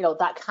 terms, you know,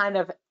 that kind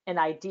of an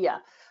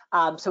idea.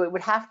 So it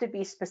would have to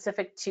be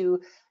specific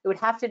to, it would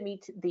have to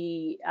meet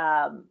the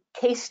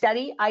case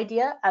study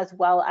idea, as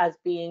well as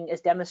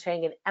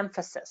demonstrating an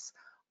emphasis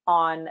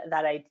on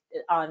that,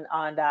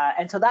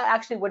 and so that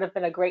actually would have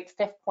been a great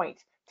 5th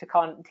point to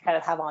kind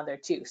of have on there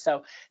too.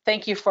 So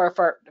thank you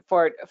for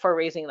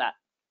raising that.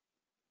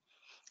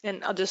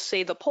 And I'll just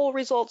say the poll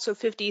results. So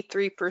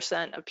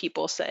 53% of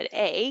people said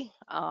A.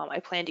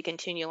 I plan to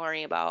continue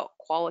learning about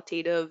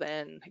qualitative,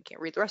 and I can't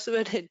read the rest of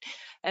it.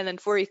 And then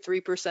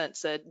 43%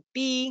 said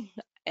B,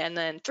 and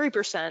then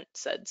 3%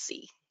 said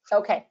C.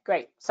 Okay,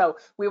 great. So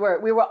we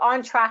were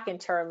on track in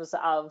terms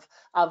of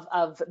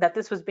that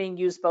this was being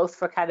used both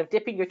for kind of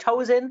dipping your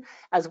toes in,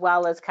 as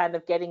well as kind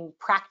of getting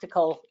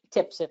practical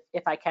tips,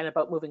 if I can,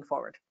 about moving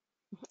forward.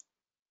 Do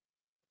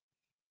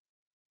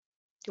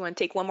you want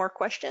to take one more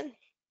question?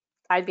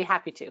 I'd be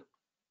happy to.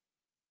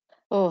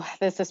 Oh,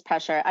 this is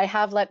pressure. I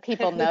have let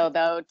people know,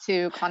 though,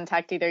 to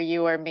contact either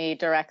you or me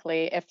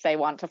directly if they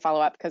want to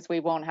follow up, because we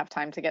won't have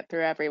time to get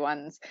through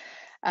everyone's.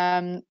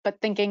 But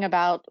thinking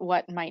about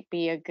what might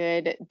be a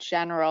good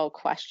general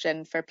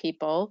question for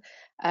people,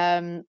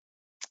 what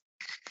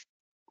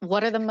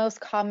are the most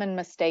common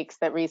mistakes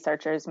that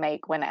researchers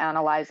make when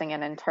analyzing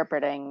and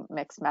interpreting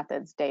mixed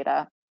methods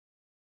data?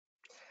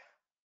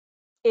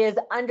 Is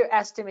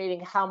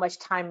underestimating how much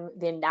time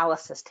the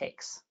analysis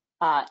takes,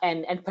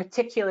 and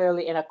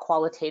particularly in a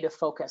qualitative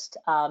focused,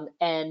 you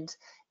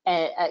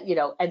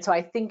know, and so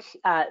I think,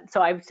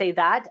 so I would say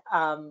that,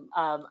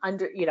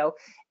 you know,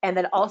 and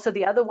then also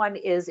the other one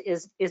is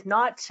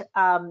not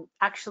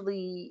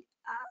actually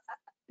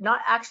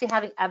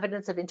having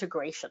evidence of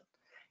integration.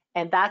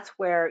 And that's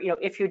where, you know,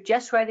 if you're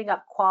just writing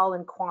up qual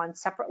and quant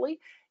separately,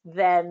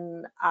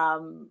 then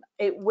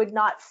it would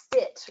not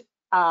fit,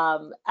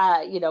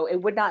 you know,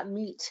 it would not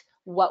meet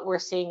what we're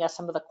seeing as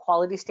some of the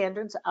quality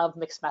standards of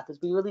mixed methods.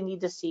 We really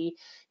need to see,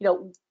 you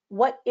know,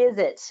 what is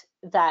it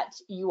that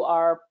you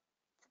are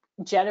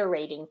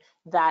generating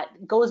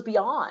that goes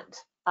beyond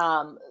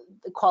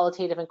the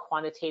qualitative and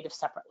quantitative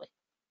separately.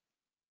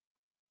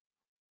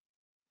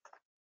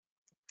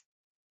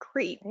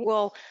 Great.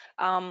 Well,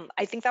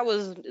 I think that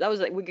was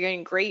like, we're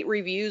getting great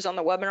reviews on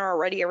the webinar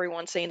already.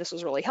 Everyone's saying this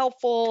was really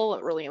helpful,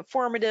 really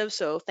informative.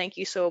 So thank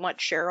you so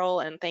much,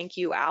 Cheryl, and thank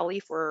you, Ali,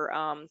 for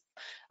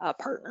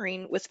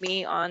partnering with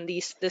me on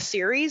this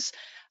series.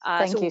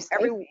 Thank you,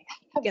 Stacey,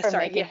 for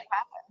making it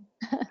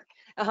happen.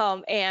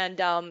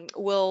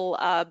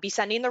 We'll be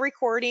sending the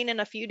recording in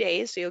a few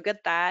days, so you'll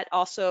get that.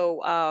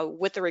 Also,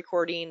 with the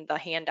recording, the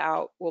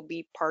handout will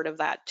be part of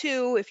that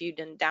too, if you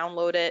didn't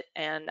download it.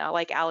 And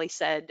like Ali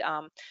said,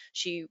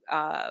 she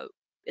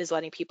is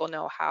letting people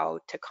know how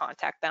to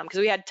contact them, because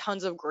we had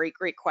tons of great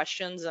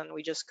questions and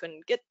we just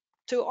couldn't get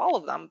to all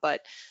of them.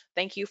 But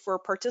thank you for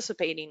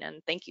participating,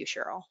 and thank you,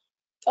 Cheryl.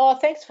 Oh,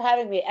 thanks for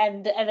having me.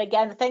 And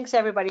again, thanks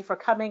everybody for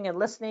coming and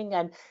listening.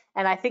 And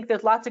I think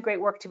there's lots of great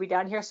work to be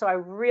done here. So I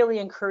really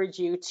encourage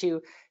you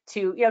to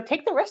you know,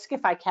 take the risk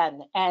if I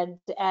can, and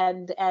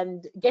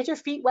get your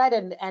feet wet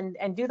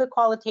and do the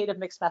qualitative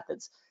mixed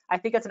methods. I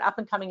think it's an up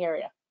and coming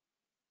area.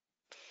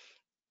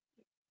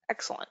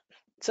 Excellent.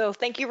 So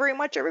thank you very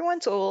much,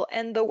 everyone. So we'll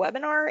end the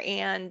webinar,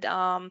 and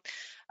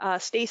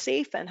stay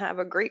safe and have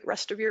a great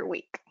rest of your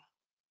week.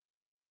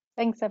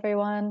 Thanks,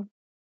 everyone.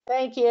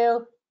 Thank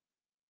you.